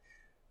it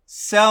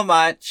so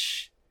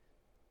much.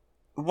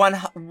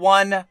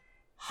 100%.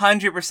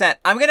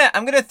 I'm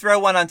gonna throw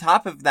one on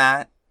top of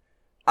that,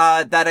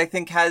 that I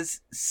think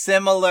has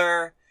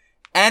similar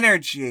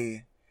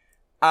energy.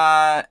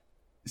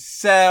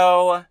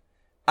 So,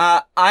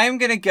 I'm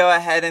gonna go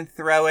ahead and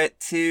throw it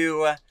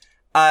to,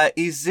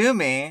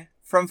 Izumi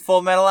from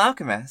Full Metal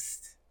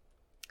Alchemist.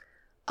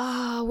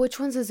 Which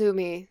one's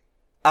Izumi?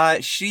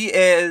 She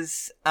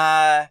is,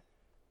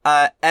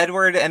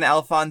 Edward and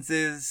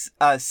Alphonse's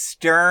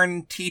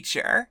stern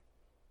teacher.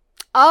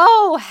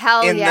 Oh,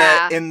 hell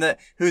yeah.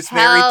 Who's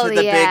married to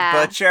the big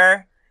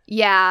butcher.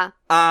 Yeah.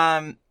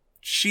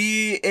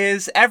 She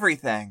is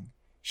everything.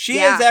 She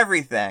is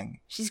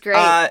everything. She's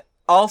great.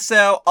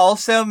 Also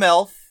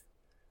MILF.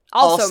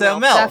 Also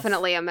MILF.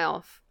 Definitely a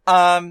MILF.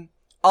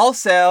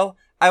 Also,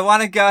 I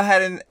want to go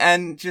ahead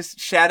and just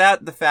shout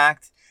out the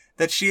fact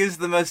that she is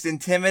the most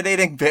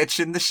intimidating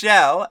bitch in the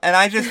show. And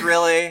I just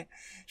really...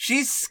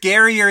 She's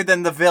scarier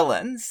than the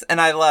villains, and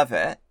I love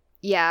it.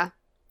 Yeah.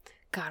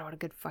 God, what a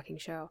good fucking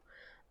show.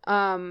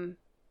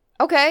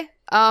 Okay.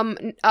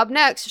 Up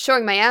next,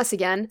 showing my ass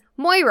again,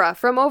 Moira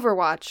from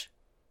Overwatch.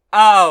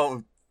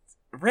 Oh,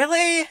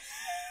 really?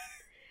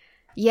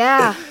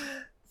 Yeah.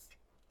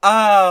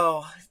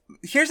 Oh,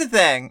 here's the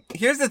thing.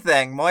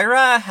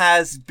 Moira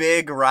has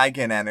big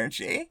Reigen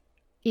energy.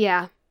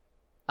 Yeah.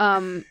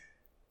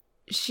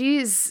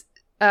 She's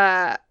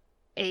a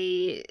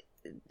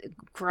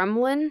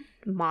gremlin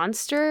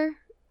monster,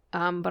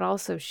 but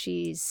also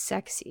she's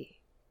sexy.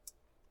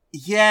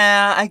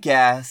 Yeah, I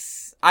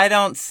guess. I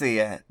don't see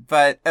it,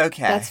 but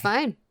okay. That's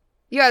fine.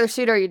 You either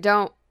see it or you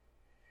don't.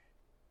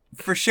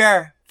 For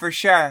sure.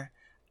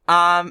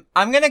 I'm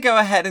gonna go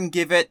ahead and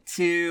give it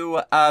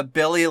to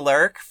Billy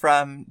Lurk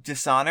from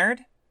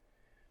Dishonored.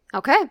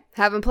 Okay,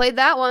 haven't played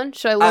that one.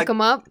 Should I look him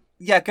up?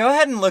 Yeah, go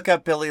ahead and look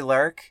up Billy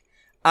Lurk.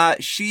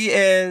 She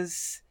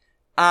is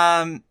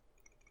an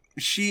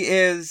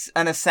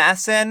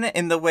assassin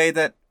in the way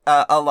that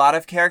a lot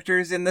of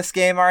characters in this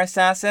game are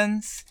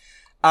assassins.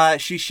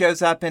 She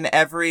shows up in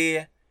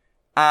every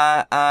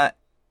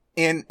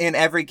in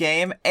every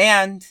game,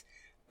 and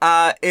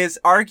is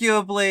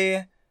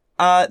arguably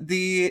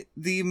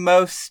the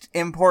most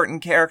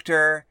important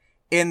character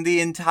in the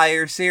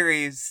entire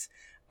series.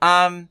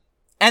 And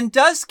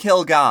does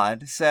kill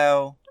God,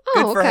 so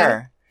good for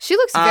her. She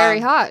looks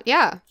very hot,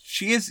 yeah.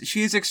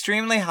 She's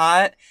extremely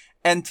hot,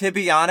 and to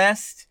be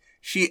honest,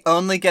 she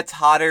only gets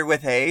hotter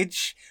with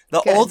age.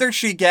 The older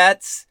she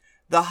gets,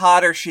 the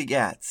hotter she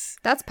gets.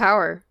 That's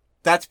power.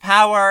 That's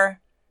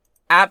power.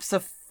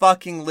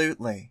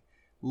 Abso-fucking-lutely.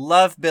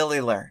 Love Billy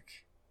Lurk.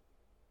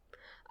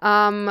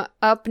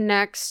 Up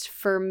next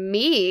for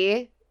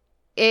me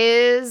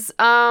is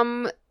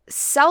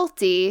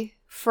Celti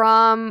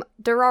from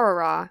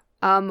Durarara,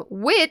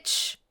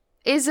 which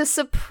is a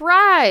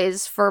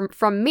surprise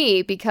from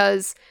me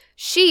because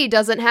she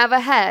doesn't have a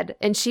head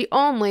and she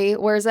only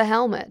wears a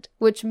helmet,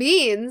 which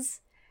means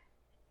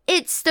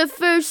it's the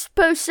first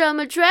person I'm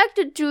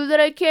attracted to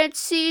that I can't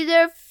see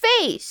their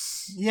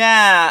face.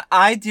 Yeah,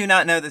 I do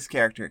not know this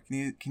character.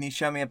 Can you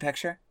show me a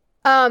picture?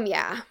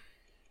 Yeah.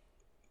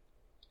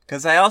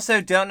 Because I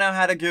also don't know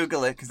how to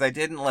Google it because I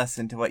didn't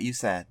listen to what you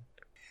said.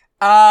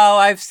 Oh,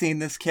 I've seen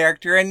this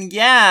character, and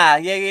yeah,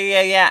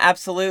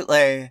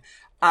 absolutely.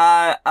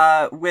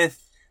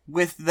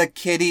 With the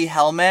kitty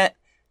helmet,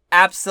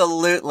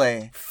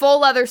 absolutely. Full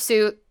leather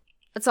suit.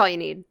 That's all you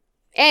need.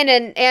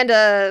 And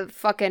a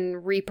fucking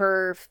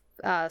Reaper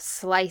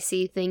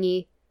slicey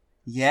thingy.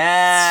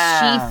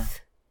 Yeah.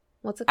 Sheath.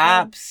 What's it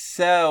called?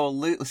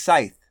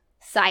 Absolutely.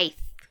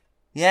 Scythe.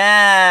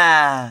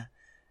 Yeah.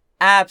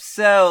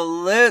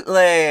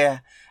 Absolutely.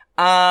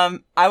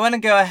 I want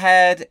to go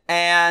ahead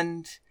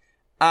and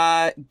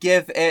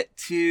give it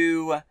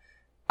to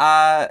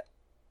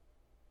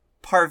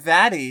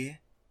Parvati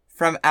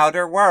from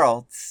Outer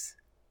Worlds.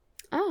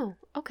 Oh,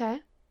 okay.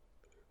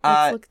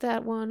 Let's look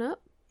that one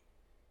up.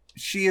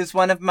 She is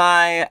one of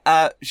my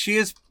she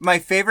is my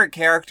favorite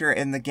character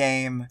in the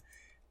game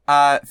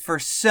for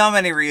so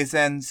many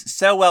reasons.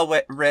 So well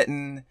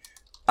written,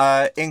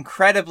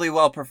 incredibly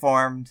well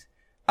performed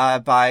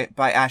by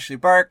Ashley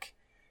Burke,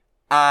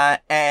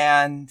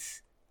 and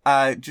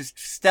just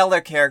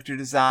stellar character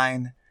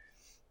design.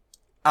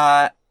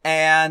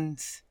 And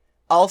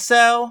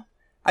also,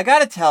 I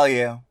gotta tell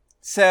you,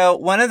 so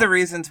one of the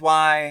reasons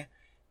why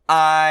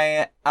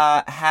I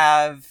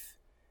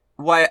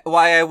why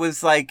I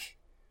was like,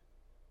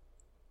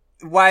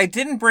 why I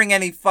didn't bring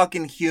any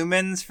fucking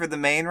humans for the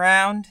main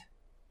round,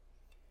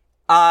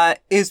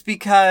 is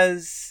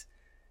because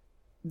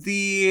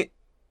the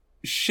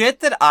shit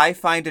that I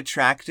find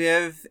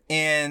attractive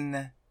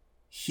in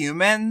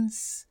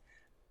humans,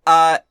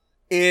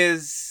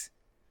 is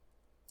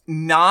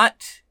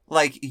not,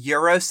 like,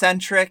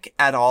 Eurocentric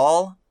at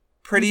all,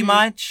 pretty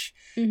much.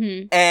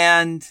 Mm-hmm.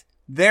 And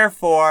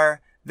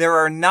therefore, there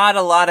are not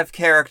a lot of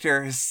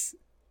characters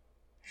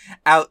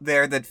out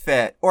there that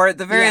fit. Or at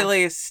the very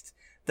least,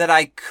 that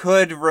I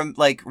could,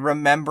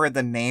 remember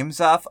the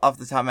names off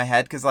the top of my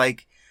head. Because,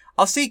 like,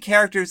 I'll see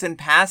characters in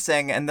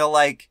passing, and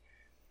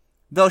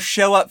they'll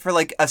show up for,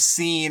 like, a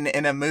scene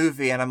in a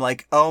movie, and I'm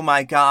like, oh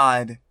my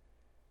god,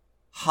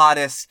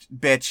 hottest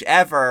bitch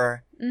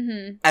ever.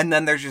 Mm-hmm. And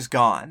then they're just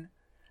gone.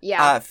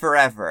 Yeah.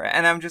 Forever.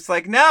 And I'm just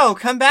like, no,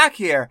 come back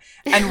here.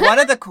 And one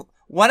of the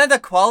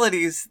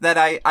qualities that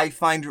I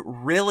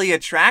find really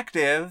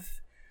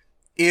attractive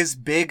is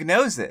big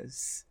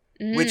noses,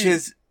 which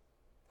is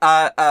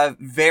a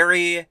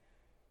very,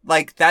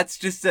 like, that's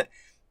just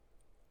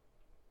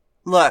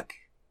look,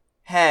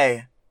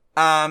 hey,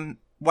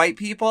 white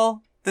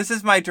people, this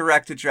is my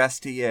direct address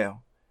to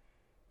you.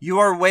 You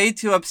are way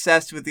too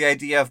obsessed with the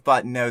idea of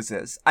button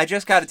noses. I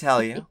just gotta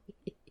tell you.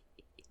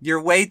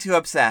 You're way too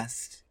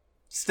obsessed.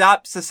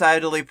 Stop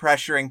societally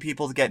pressuring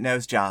people to get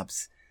nose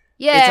jobs.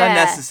 Yeah. It's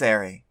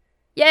unnecessary.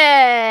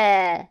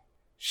 Yeah.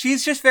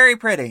 She's just very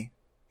pretty.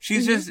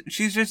 She's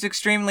just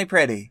extremely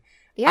pretty.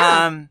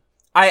 Yeah.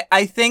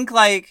 I think,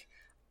 like,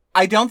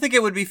 I don't think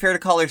it would be fair to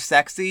call her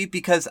sexy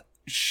because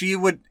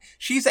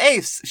she's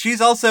Ace.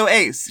 She's also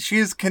Ace.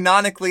 She's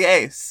canonically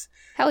Ace.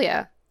 Hell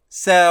yeah.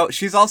 So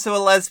she's also a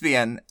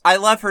lesbian. I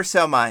love her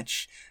so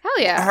much. Hell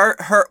yeah.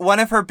 Her one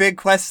of her big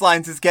quest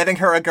lines is getting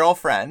her a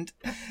girlfriend.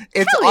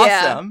 It's Hell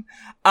awesome.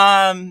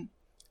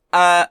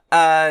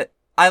 I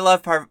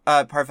love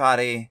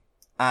Parvati.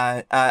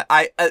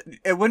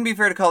 It wouldn't be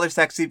fair to call her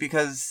sexy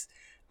because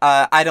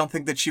I don't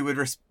think that she would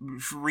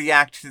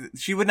react to,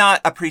 she would not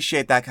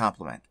appreciate that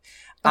compliment.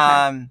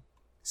 Okay.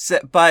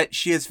 But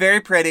she is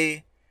very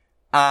pretty,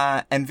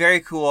 and very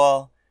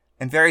cool,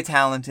 and very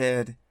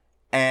talented,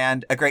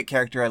 and a great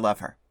character. I love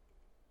her.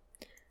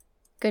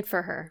 Good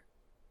for her.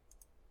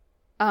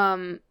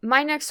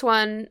 My next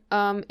one,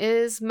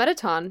 is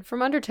Mettaton from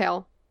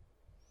Undertale.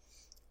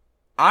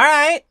 All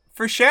right,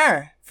 for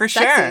sure,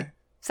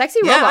 Sexy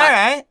Yeah, robot. all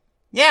right,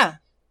 yeah.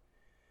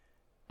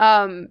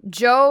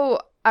 Joe,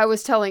 I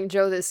was telling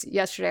Joe this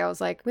yesterday. I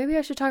was like, maybe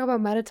I should talk about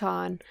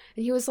Mettaton. And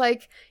he was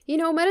like,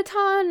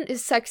 Mettaton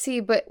is sexy,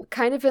 but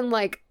kind of in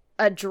like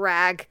a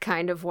drag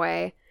kind of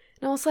way.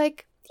 And I was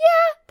like,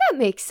 yeah, that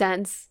makes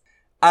sense.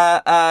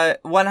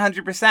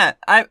 100%.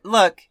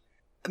 Look,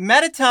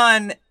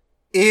 Mettaton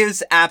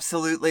is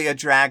absolutely a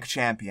drag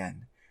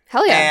champion.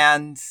 Hell yeah.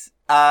 And,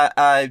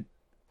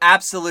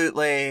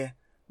 absolutely,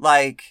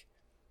 like,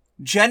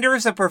 gender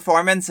is a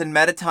performance and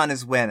Mettaton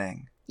is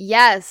winning.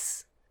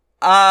 Yes.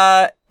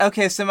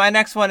 Okay, so my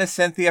next one is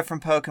Cynthia from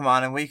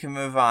Pokemon, and we can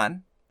move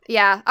on.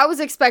 Yeah, I was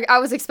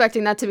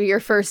expecting that to be your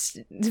first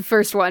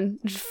one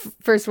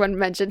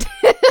mentioned.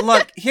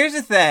 Look, here's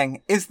the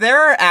thing: is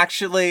there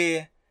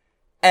actually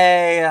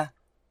a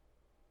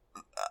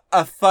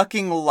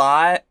fucking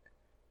lot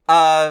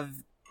of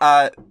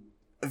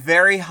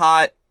very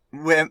hot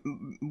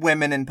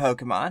women in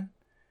Pokemon?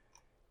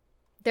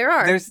 There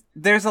are.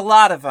 There's a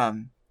lot of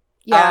them.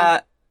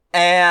 Yeah.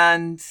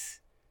 And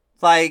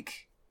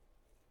like,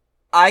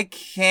 I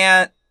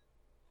can't.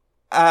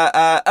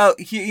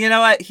 You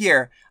know what?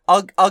 Here,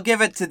 I'll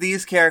give it to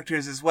these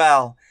characters as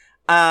well.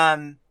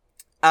 In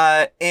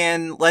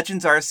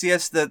Legends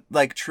Arceus, the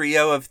like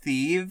trio of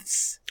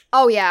thieves.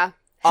 Oh yeah.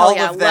 All Hell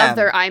yeah. of them. Love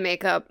their eye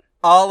makeup.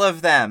 All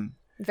of them.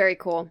 Very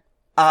cool.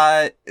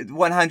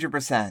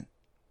 100%.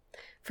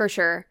 For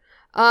sure.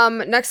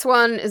 Next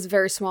one is a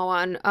very small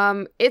one.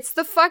 It's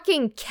the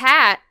fucking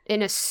cat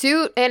in a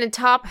suit and a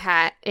top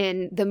hat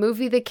in the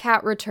movie The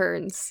Cat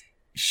Returns.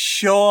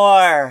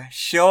 Sure.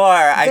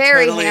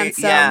 Very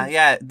handsome.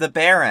 Yeah. The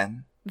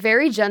Baron.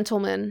 Very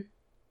gentleman.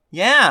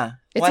 Yeah.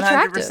 It's 100%.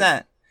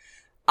 attractive.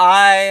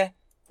 I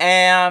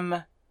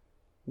am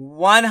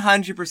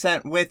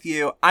 100% with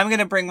you. I'm going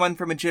to bring one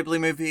from a Ghibli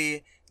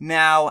movie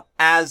now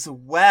as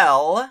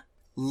well.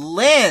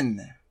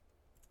 Lynn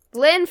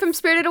from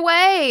Spirited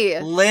Away.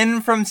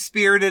 Lynn from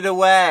Spirited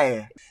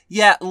Away.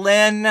 Yeah,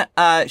 Lynn,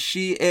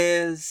 she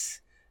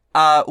is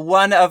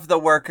one of the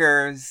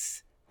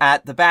workers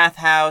at the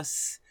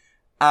bathhouse,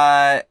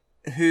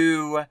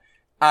 who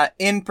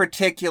in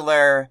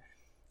particular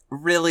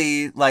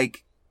really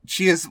like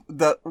she is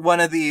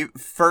one of the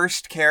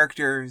first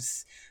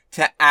characters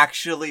to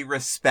actually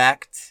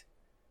respect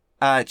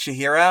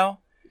Chihiro.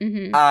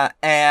 Mm-hmm.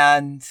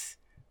 And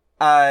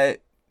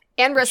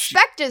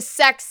respect is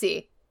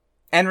sexy.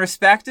 And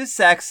respect is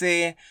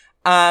sexy.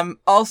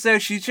 Also,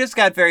 she's just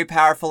got very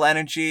powerful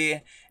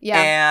energy. Yeah.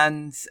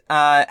 And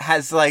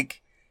has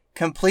like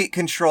complete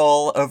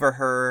control over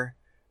her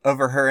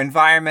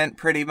environment,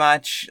 pretty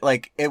much.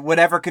 Like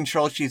whatever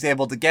control she's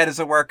able to get as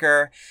a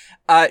worker.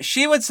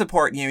 She would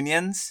support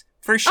unions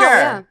for sure. Oh,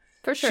 yeah,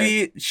 for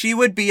sure. She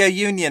would be a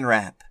union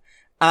rep.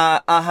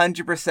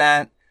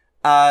 100%.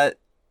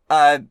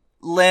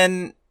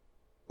 Lynn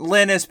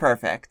is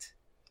perfect.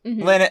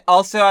 Mm-hmm. Lynn,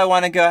 also, I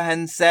want to go ahead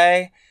and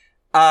say,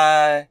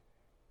 as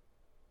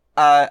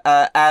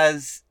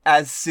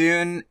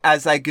soon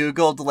as I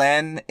Googled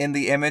Lynn in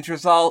the image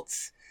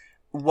results,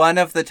 one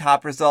of the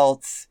top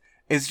results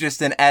is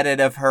just an edit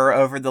of her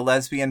over the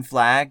lesbian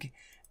flag.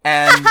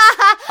 And,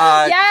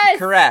 yes!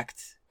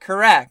 Correct.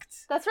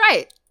 That's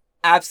right.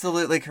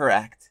 Absolutely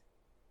correct.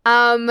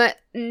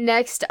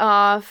 Next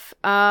off,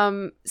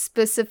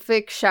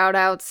 specific shout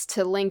outs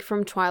to Link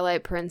from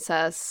Twilight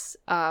Princess,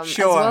 Sure. as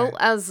well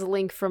as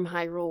Link from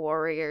Hyrule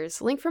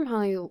Warriors. Link from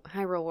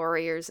Hyrule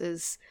Warriors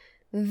is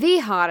the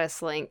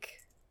hottest Link.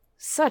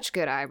 Such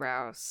good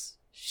eyebrows.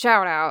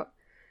 Shout out.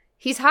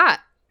 He's hot.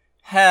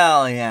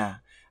 Hell yeah.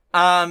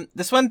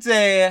 This one's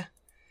a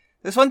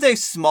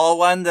small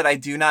one that I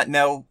do not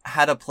know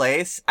how to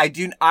place.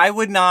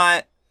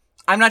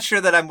 I'm not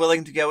sure that I'm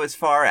willing to go as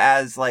far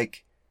as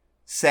like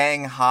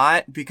saying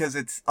hot because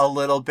it's a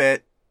little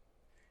bit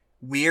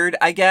weird,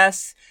 I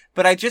guess.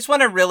 But I just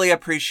want to really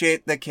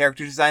appreciate the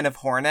character design of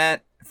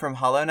Hornet from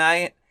Hollow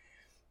Knight.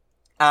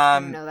 I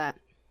don't know that.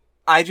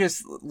 I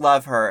just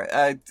love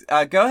her.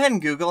 Go ahead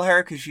and Google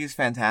her because she's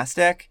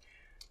fantastic.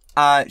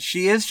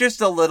 She is just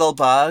a little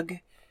bug.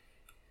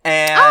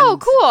 And oh,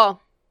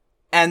 cool.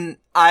 And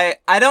I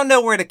don't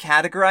know where to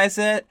categorize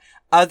it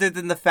other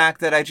than the fact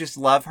that I just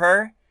love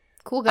her.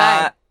 Cool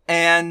guy.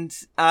 And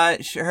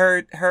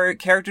her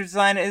character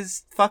design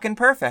is fucking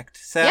perfect.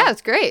 So yeah,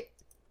 it's great.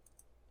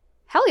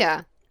 Hell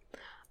yeah.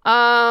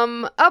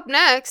 Up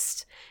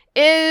next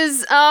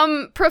is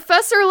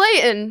Professor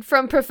Layton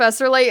from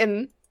Professor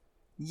Layton.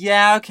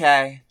 Yeah,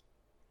 okay.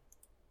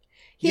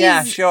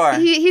 Yeah, sure.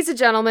 He's a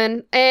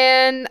gentleman,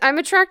 and I'm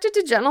attracted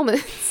to gentlemen.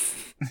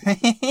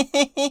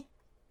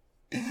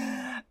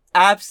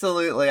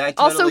 Absolutely, I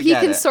totally also, he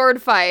can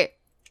sword fight.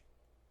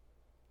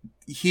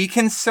 He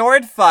can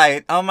sword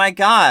fight. Oh my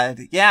god.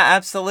 Yeah,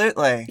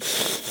 absolutely.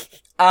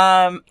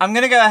 I'm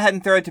gonna go ahead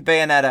and throw it to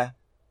Bayonetta.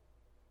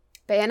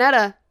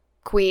 Bayonetta.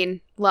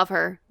 Queen. Love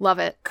her. Love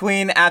it.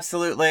 Queen,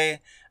 absolutely.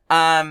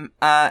 And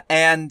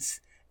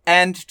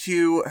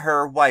to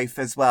her wife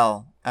as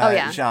well.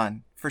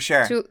 Jean, for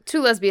sure.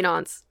 Two lesbian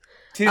aunts.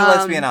 Two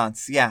lesbian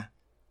aunts, yeah.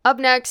 Up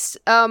next,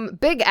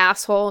 big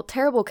asshole,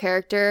 terrible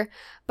character,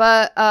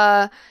 but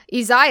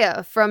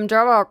Izaya from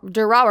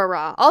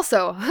Durarara.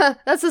 Also,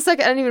 that's the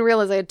second. I didn't even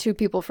realize I had two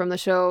people from the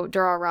show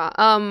Durarara.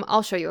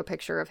 I'll show you a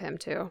picture of him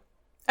too.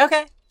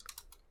 Okay.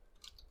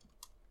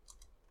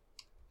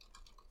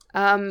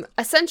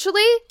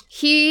 Essentially,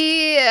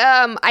 he,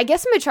 I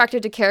guess I'm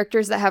attracted to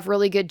characters that have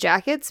really good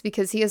jackets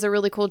because he has a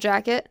really cool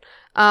jacket.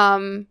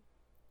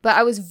 But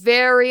I was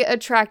very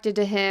attracted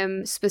to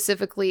him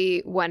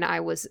specifically when I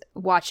was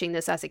watching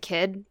this as a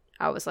kid.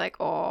 I was like,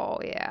 oh,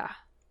 yeah.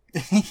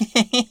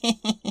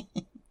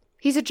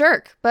 He's a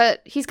jerk,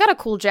 but he's got a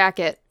cool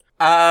jacket.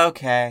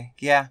 Okay.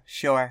 Yeah,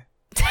 sure.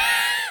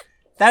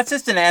 That's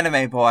just an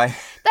anime boy.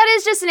 That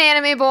is just an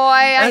anime boy.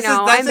 I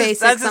know. I'm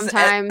basic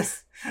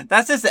sometimes.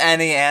 That's just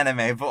any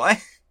anime boy.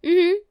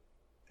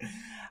 Mm-hmm.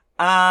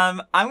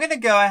 I'm going to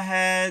go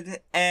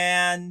ahead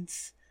and...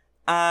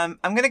 I'm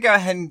gonna go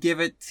ahead and give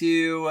it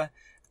to,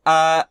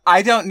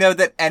 I don't know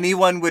that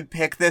anyone would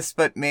pick this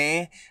but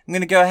me. I'm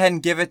gonna go ahead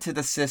and give it to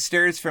the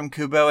sisters from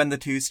Kubo and the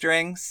Two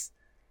Strings.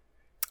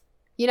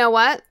 You know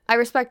what? I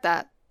respect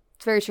that.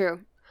 It's very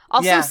true.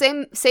 Also, yeah.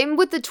 same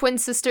with the twin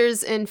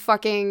sisters in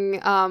fucking,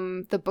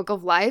 the Book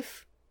of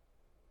Life.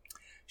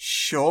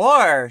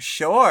 Sure.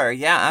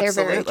 Yeah, absolutely. They're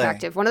very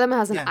attractive. One of them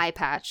has an eye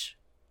patch.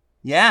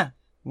 Yeah,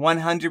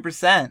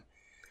 100%.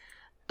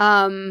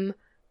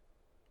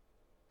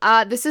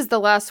 This is the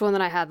last one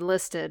that I had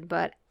listed,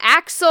 but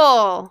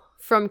Axel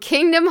from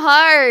Kingdom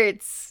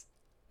Hearts.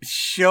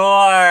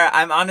 Sure.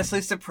 I'm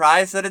honestly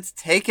surprised that it's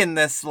taken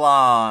this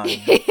long.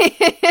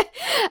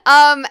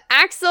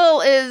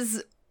 Axel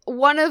is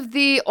one of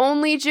the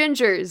only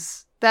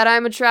gingers that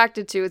I'm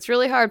attracted to. It's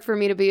really hard for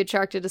me to be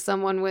attracted to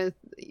someone with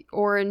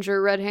orange or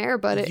red hair,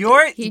 but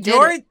he did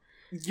it.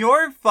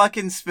 Your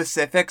fucking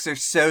specifics are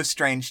so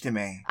strange to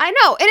me. I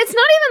know, and it's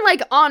not even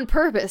like on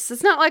purpose.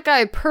 It's not like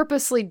I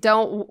purposely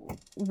don't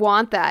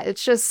want that.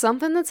 It's just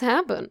something that's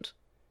happened.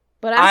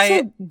 But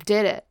Axel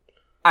did it.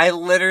 I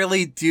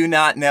literally do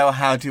not know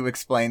how to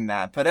explain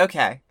that, but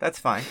okay, that's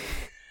fine.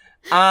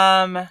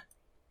 I'm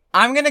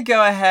gonna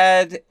go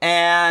ahead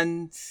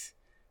and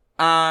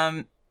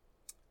I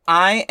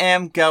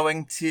am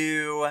going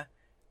to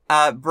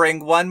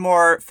bring one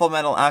more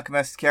Fullmetal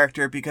Alchemist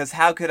character because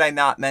how could I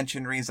not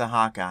mention Riza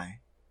Hawkeye?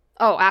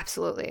 Oh,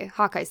 absolutely.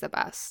 Hawkeye's the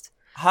best.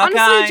 Hawkeye,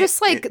 honestly,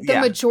 just like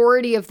the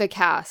majority of the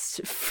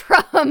cast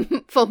from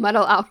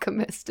Fullmetal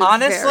Alchemist is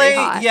very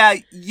hot. Yeah,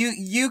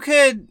 you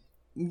could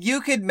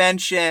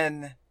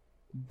mention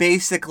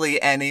basically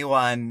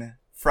anyone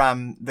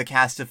from the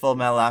cast of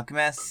Fullmetal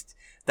Alchemist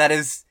that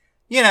is,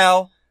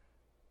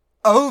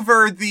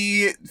 over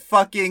the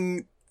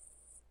fucking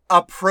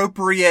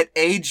appropriate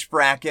age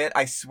bracket.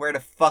 I swear to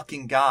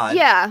fucking God.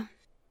 Yeah.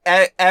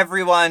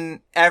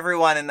 Everyone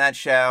in that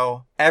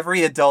show,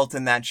 every adult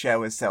in that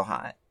show is so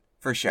hot.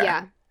 For sure.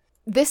 Yeah.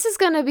 This is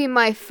going to be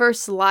my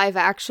first live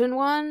action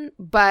one,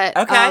 but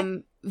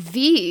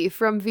V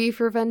from V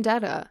for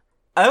Vendetta.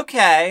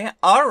 Okay.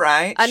 All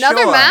right.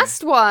 Another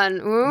masked one.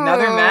 Ooh.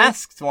 Another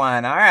masked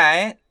one. All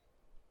right.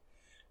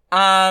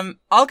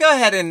 I'll go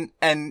ahead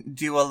and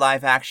do a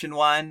live action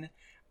one.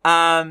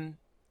 Any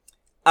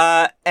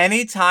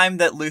time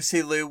that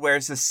Lucy Liu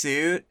wears a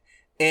suit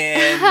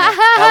in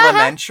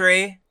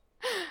Elementary.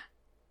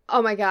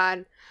 Oh my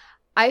God.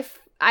 I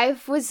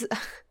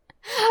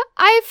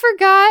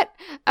forgot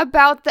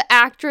about the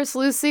actress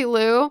Lucy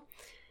Liu,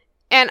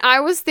 and I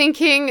was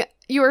thinking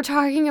you were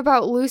talking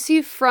about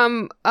Lucy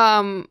from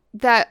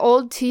that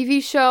old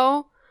TV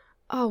show.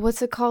 Oh,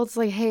 what's it called? It's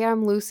like, Hey,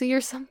 I'm Lucy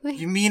or something.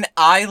 You mean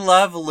I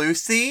Love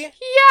Lucy?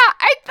 Yeah,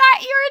 I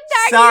thought you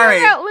were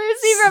talking about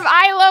Lucy from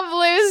I Love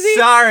Lucy.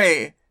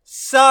 Sorry.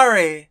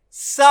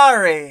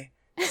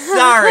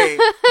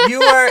 You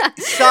were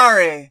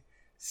sorry.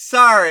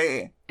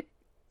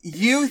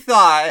 You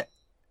thought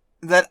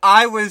that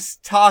I was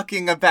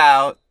talking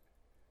about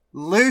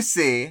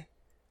Lucy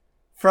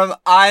from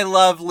I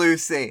Love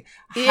Lucy.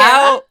 Yeah.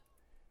 How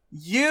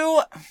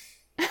you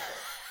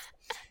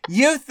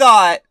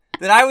thought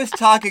that I was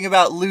talking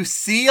about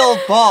Lucille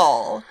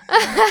Ball,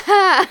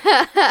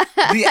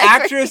 the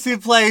actress who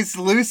plays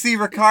Lucy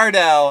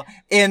Ricardo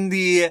in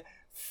the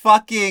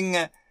fucking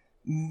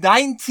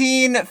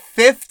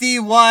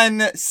 1951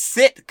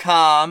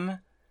 sitcom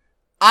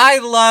I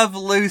Love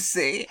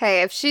Lucy.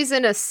 Hey, if she's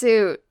in a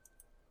suit.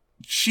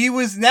 She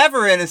was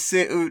never in a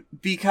suit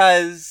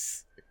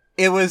because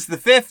it was the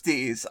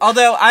 50s.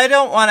 Although I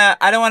don't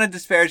want to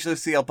disparage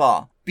Lucille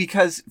Ball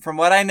because from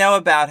what I know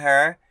about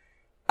her,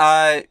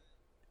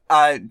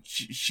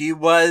 she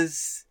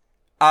was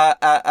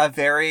a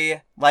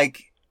very,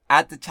 like,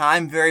 at the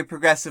time, very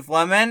progressive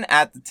woman.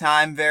 At the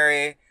time,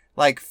 very,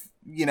 like,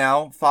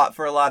 fought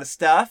for a lot of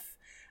stuff.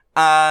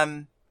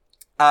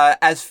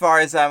 As far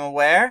as I'm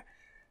aware.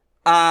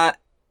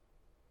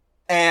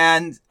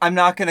 And I'm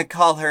not gonna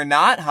call her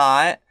not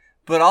hot,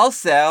 but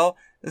also,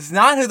 it's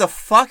not who the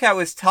fuck I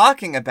was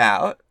talking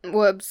about.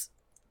 Whoops.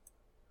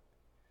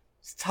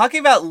 I was talking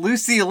about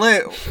Lucy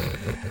Liu.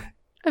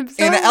 I'm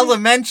sorry. In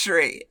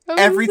elementary,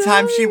 every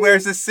time she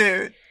wears a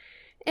suit.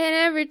 And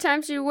every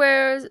time she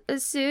wears a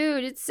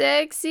suit, it's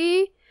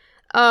sexy.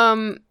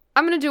 I'm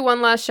gonna do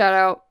one last shout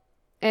out.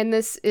 And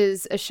this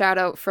is a shout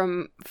out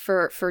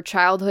for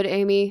childhood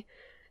Amy.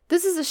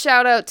 This is a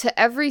shout out to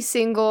every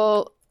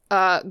single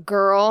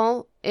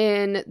girl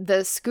in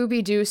the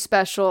Scooby-Doo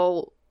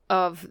special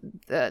of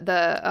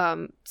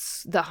the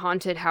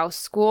haunted house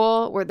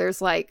school, where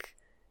there's like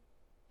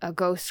a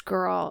ghost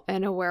girl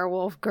and a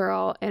werewolf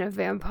girl and a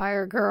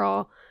vampire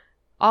girl.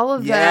 All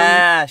of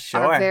them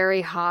are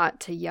very hot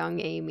to young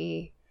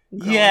Amy.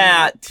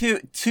 Yeah, to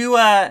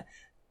a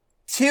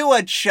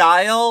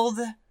child.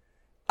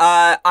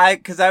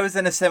 Because I was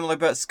in a similar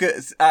boat.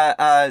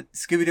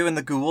 Scooby-Doo and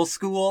the Ghoul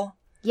School.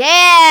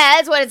 Yeah,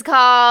 that's what it's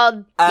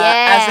called.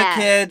 As a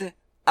kid,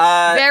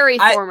 very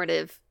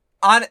formative.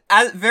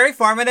 Very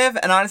formative,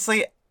 and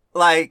honestly,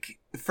 like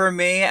for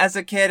me as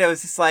a kid, it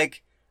was just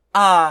like,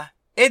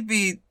 it'd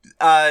be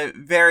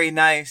very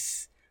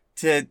nice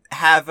to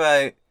have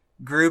a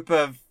group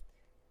of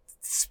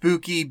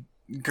spooky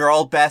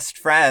girl best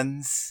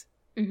friends.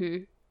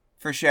 Mm-hmm.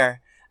 For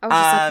sure. I was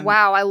just like,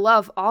 wow, I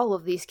love all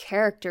of these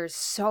characters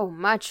so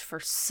much for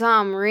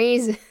some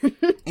reason.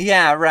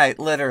 Yeah, right,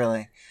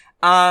 literally.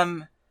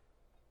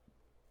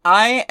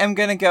 I am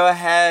gonna go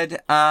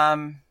ahead,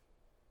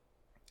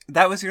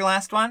 that was your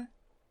last one?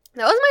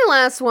 That was my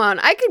last one.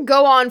 I could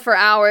go on for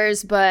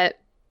hours, but...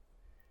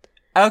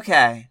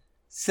 Okay,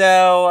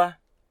 so...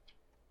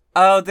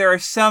 Oh, there are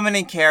so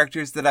many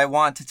characters that I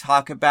want to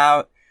talk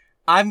about.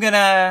 I'm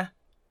gonna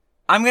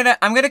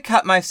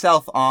cut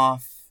myself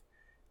off.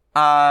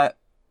 Oh,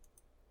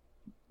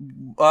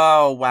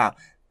 wow.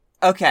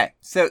 Okay,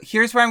 so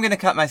here's where I'm gonna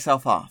cut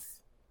myself off.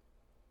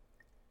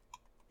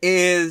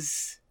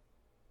 Is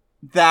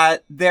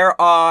that there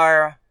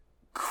are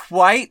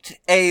quite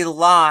a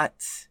lot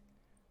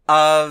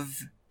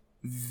of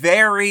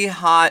very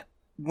hot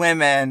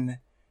women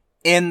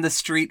in the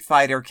Street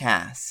Fighter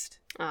cast.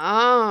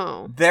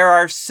 Oh. There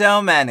are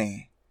so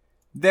many.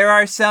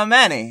 I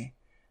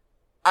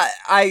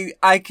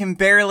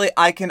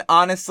can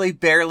honestly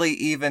barely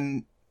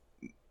even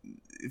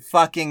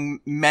fucking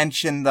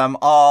mention them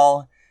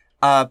all.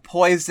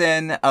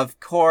 Poison, of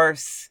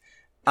course.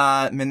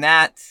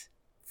 Minette,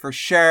 for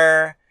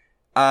sure.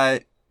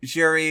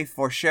 Jury,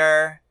 for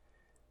sure.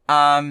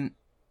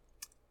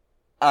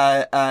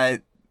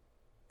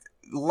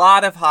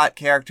 Lot of hot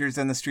characters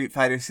in the Street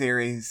Fighter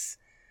series.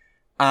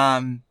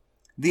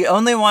 The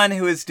only one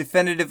who is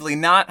definitively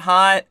not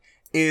hot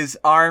is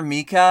R.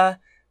 Mika,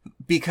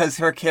 because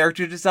her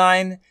character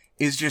design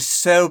is just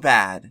so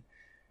bad.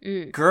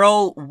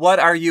 Girl, what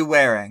are you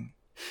wearing?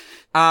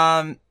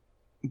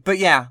 But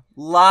yeah,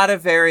 lot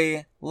of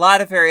very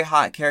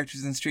hot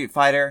characters in Street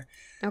Fighter.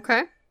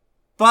 Okay.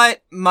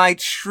 But my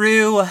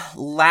true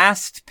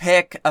last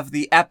pick of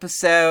the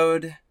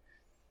episode,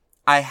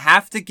 I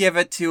have to give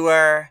it to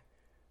her.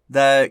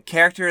 The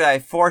character that I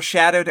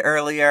foreshadowed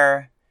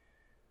earlier,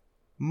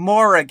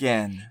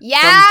 Morrigan from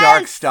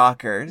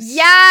Darkstalkers.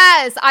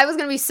 Yes! I was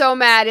gonna be so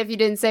mad if you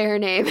didn't say her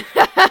name.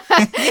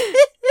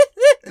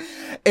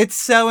 It's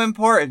so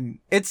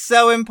important.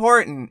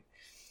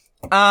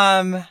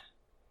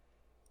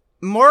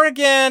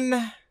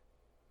 Morrigan,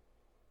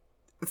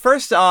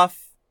 first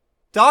off,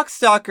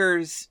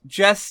 Darkstalkers,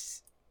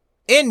 just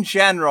in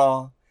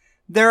general,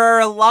 there are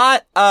a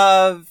lot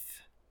of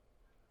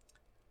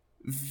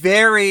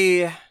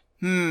very,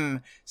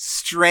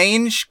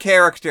 strange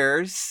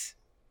characters.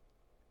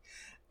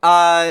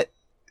 But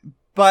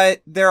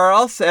there are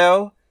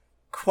also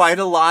quite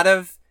a lot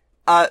of,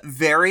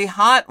 very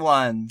hot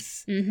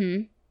ones.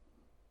 Mm-hmm.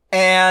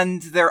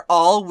 And they're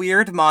all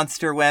weird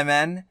monster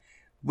women,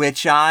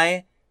 which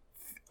I,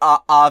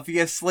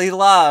 obviously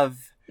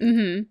love.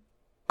 Mm-hmm.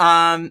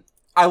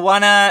 I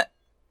wanna,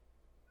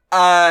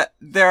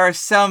 there are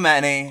so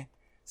many.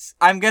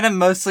 I'm gonna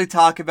mostly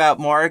talk about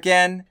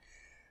Morrigan,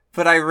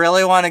 but I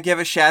really want to give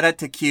a shout out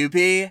to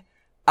QB,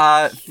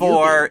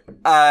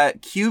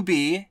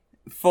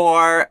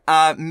 for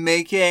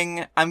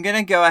making, I'm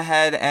gonna go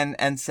ahead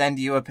and send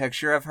you a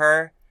picture of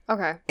her.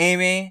 Okay.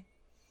 Amy.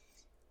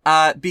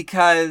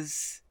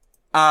 Because,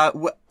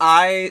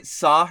 I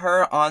saw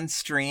her on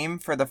stream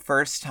for the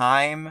first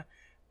time,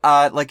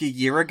 like a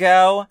year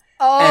ago.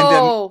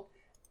 Oh.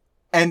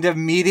 And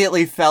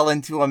immediately fell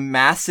into a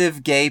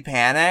massive gay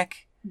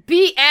panic.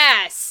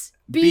 BS.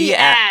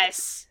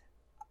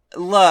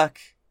 Look,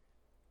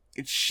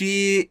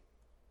 she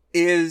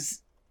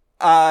is,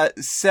 so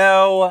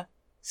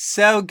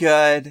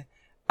good.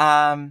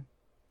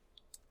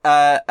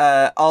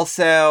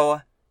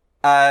 Also,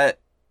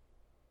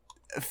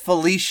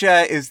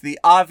 Felicia is the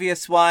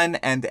obvious one,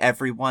 and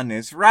everyone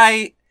is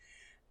right.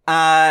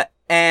 Oh,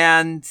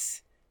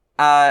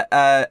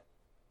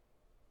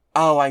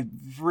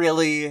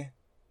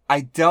 I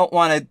don't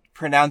want to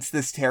pronounce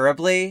this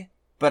terribly,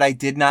 but I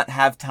did not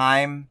have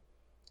time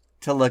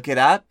to look it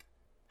up.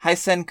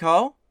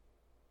 Hysenko.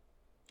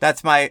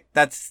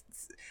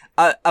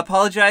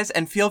 Apologize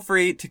and feel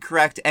free to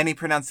correct any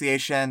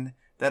pronunciation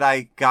that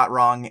I got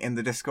wrong in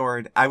the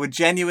Discord. I would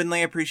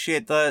genuinely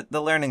appreciate the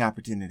learning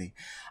opportunity.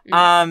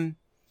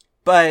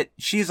 But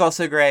she's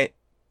also great.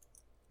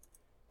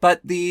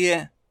 But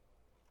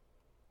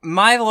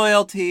my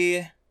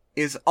loyalty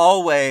is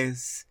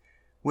always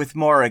with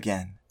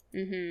Morrigan.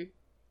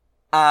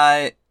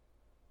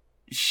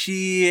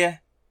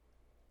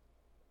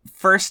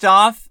 First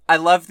off, I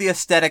love the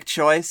aesthetic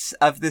choice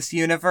of this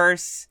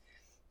universe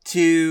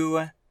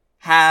to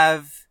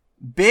have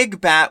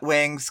big bat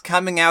wings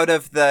coming out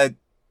of the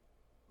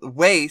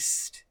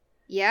waist.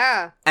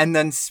 Yeah. And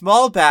then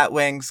small bat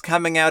wings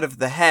coming out of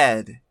the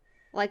head.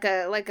 Like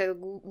a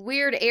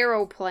weird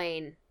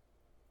aeroplane.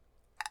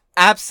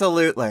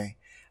 Absolutely.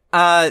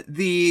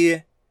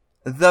 The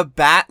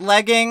bat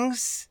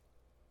leggings,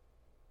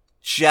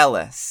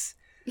 jealous.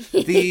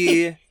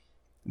 The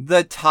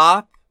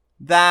top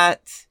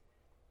that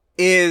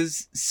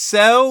is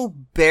so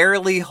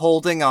barely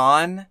holding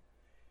on,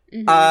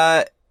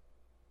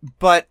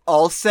 but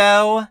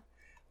also,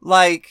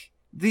 like,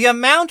 the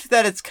amount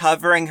that it's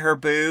covering her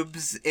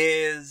boobs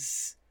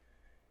is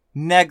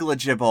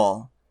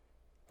negligible.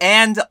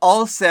 And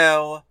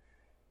also,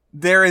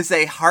 there is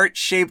a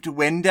heart-shaped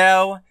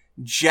window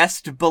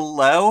just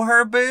below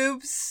her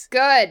boobs.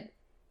 Good.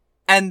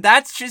 And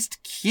that's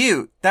just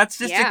cute. That's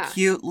just a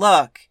cute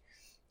look.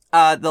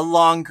 The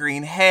long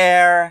green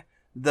hair,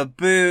 the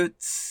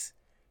boots,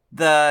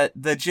 the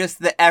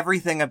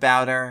everything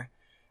about her.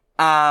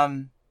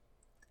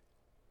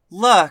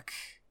 Look,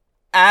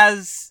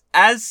 as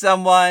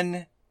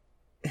someone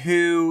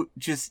who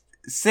just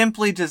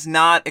simply does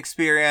not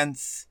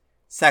experience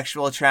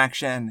sexual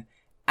attraction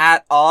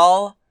at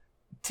all,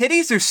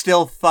 titties are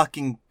still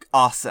fucking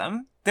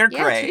awesome. They're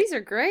great. Titties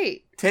are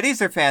great.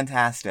 Titties are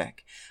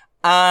fantastic.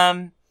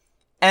 And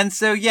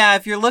so, yeah,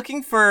 if you're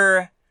looking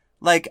for,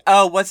 like,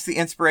 oh, what's the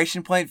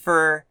inspiration point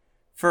for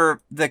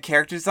the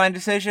character design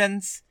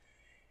decisions?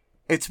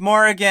 It's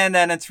Morrigan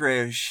and it's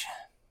Rouge.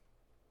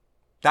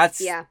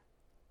 Yeah.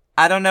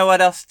 I don't know what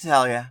else to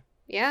tell you.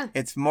 Yeah.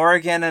 It's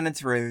Morrigan and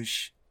it's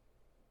Rouge.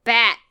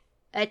 Bat.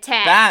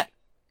 Attack.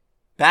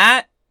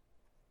 Bat.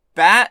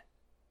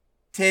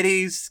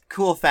 Titties.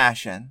 Cool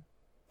fashion.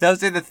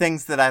 Those are the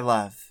things that I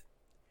love.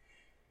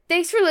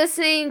 Thanks for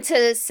listening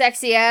to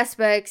Sexy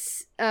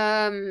Aspects.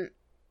 The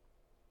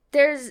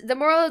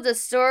moral of the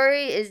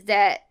story is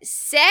that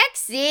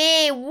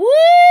sexy.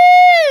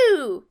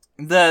 Woo!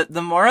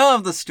 The moral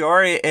of the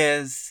story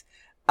is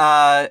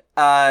my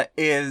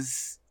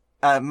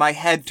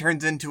head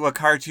turns into a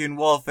cartoon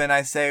wolf and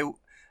I say,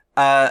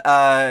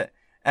 and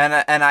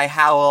I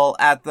howl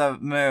at the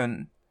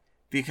moon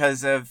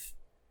because of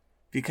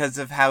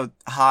how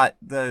hot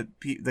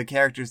the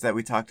characters that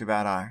we talked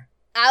about are.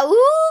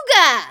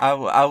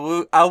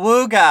 Awooga!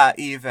 Awooga,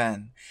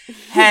 even.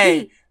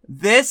 Hey,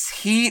 this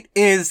heat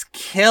is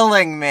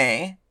killing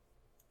me.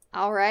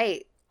 All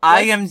right.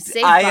 I am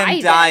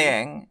dying.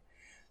 Then.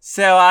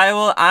 So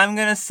I'm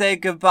gonna say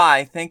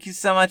goodbye. Thank you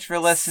so much for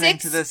listening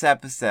to this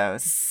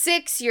episode.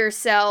 6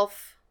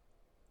 yourself.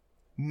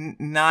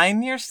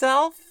 9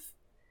 yourself?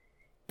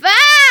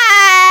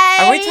 Bye!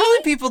 Are we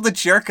telling people to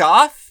jerk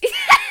off?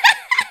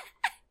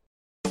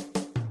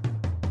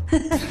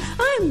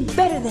 I'm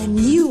better than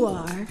you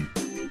are.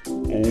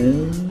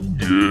 Oh,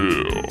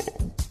 yeah.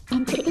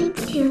 And to eat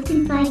too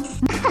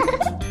invites.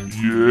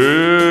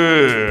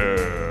 Yeah.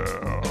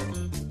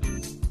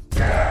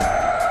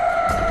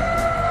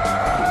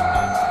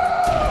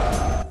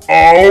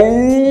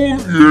 Oh,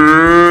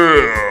 yeah.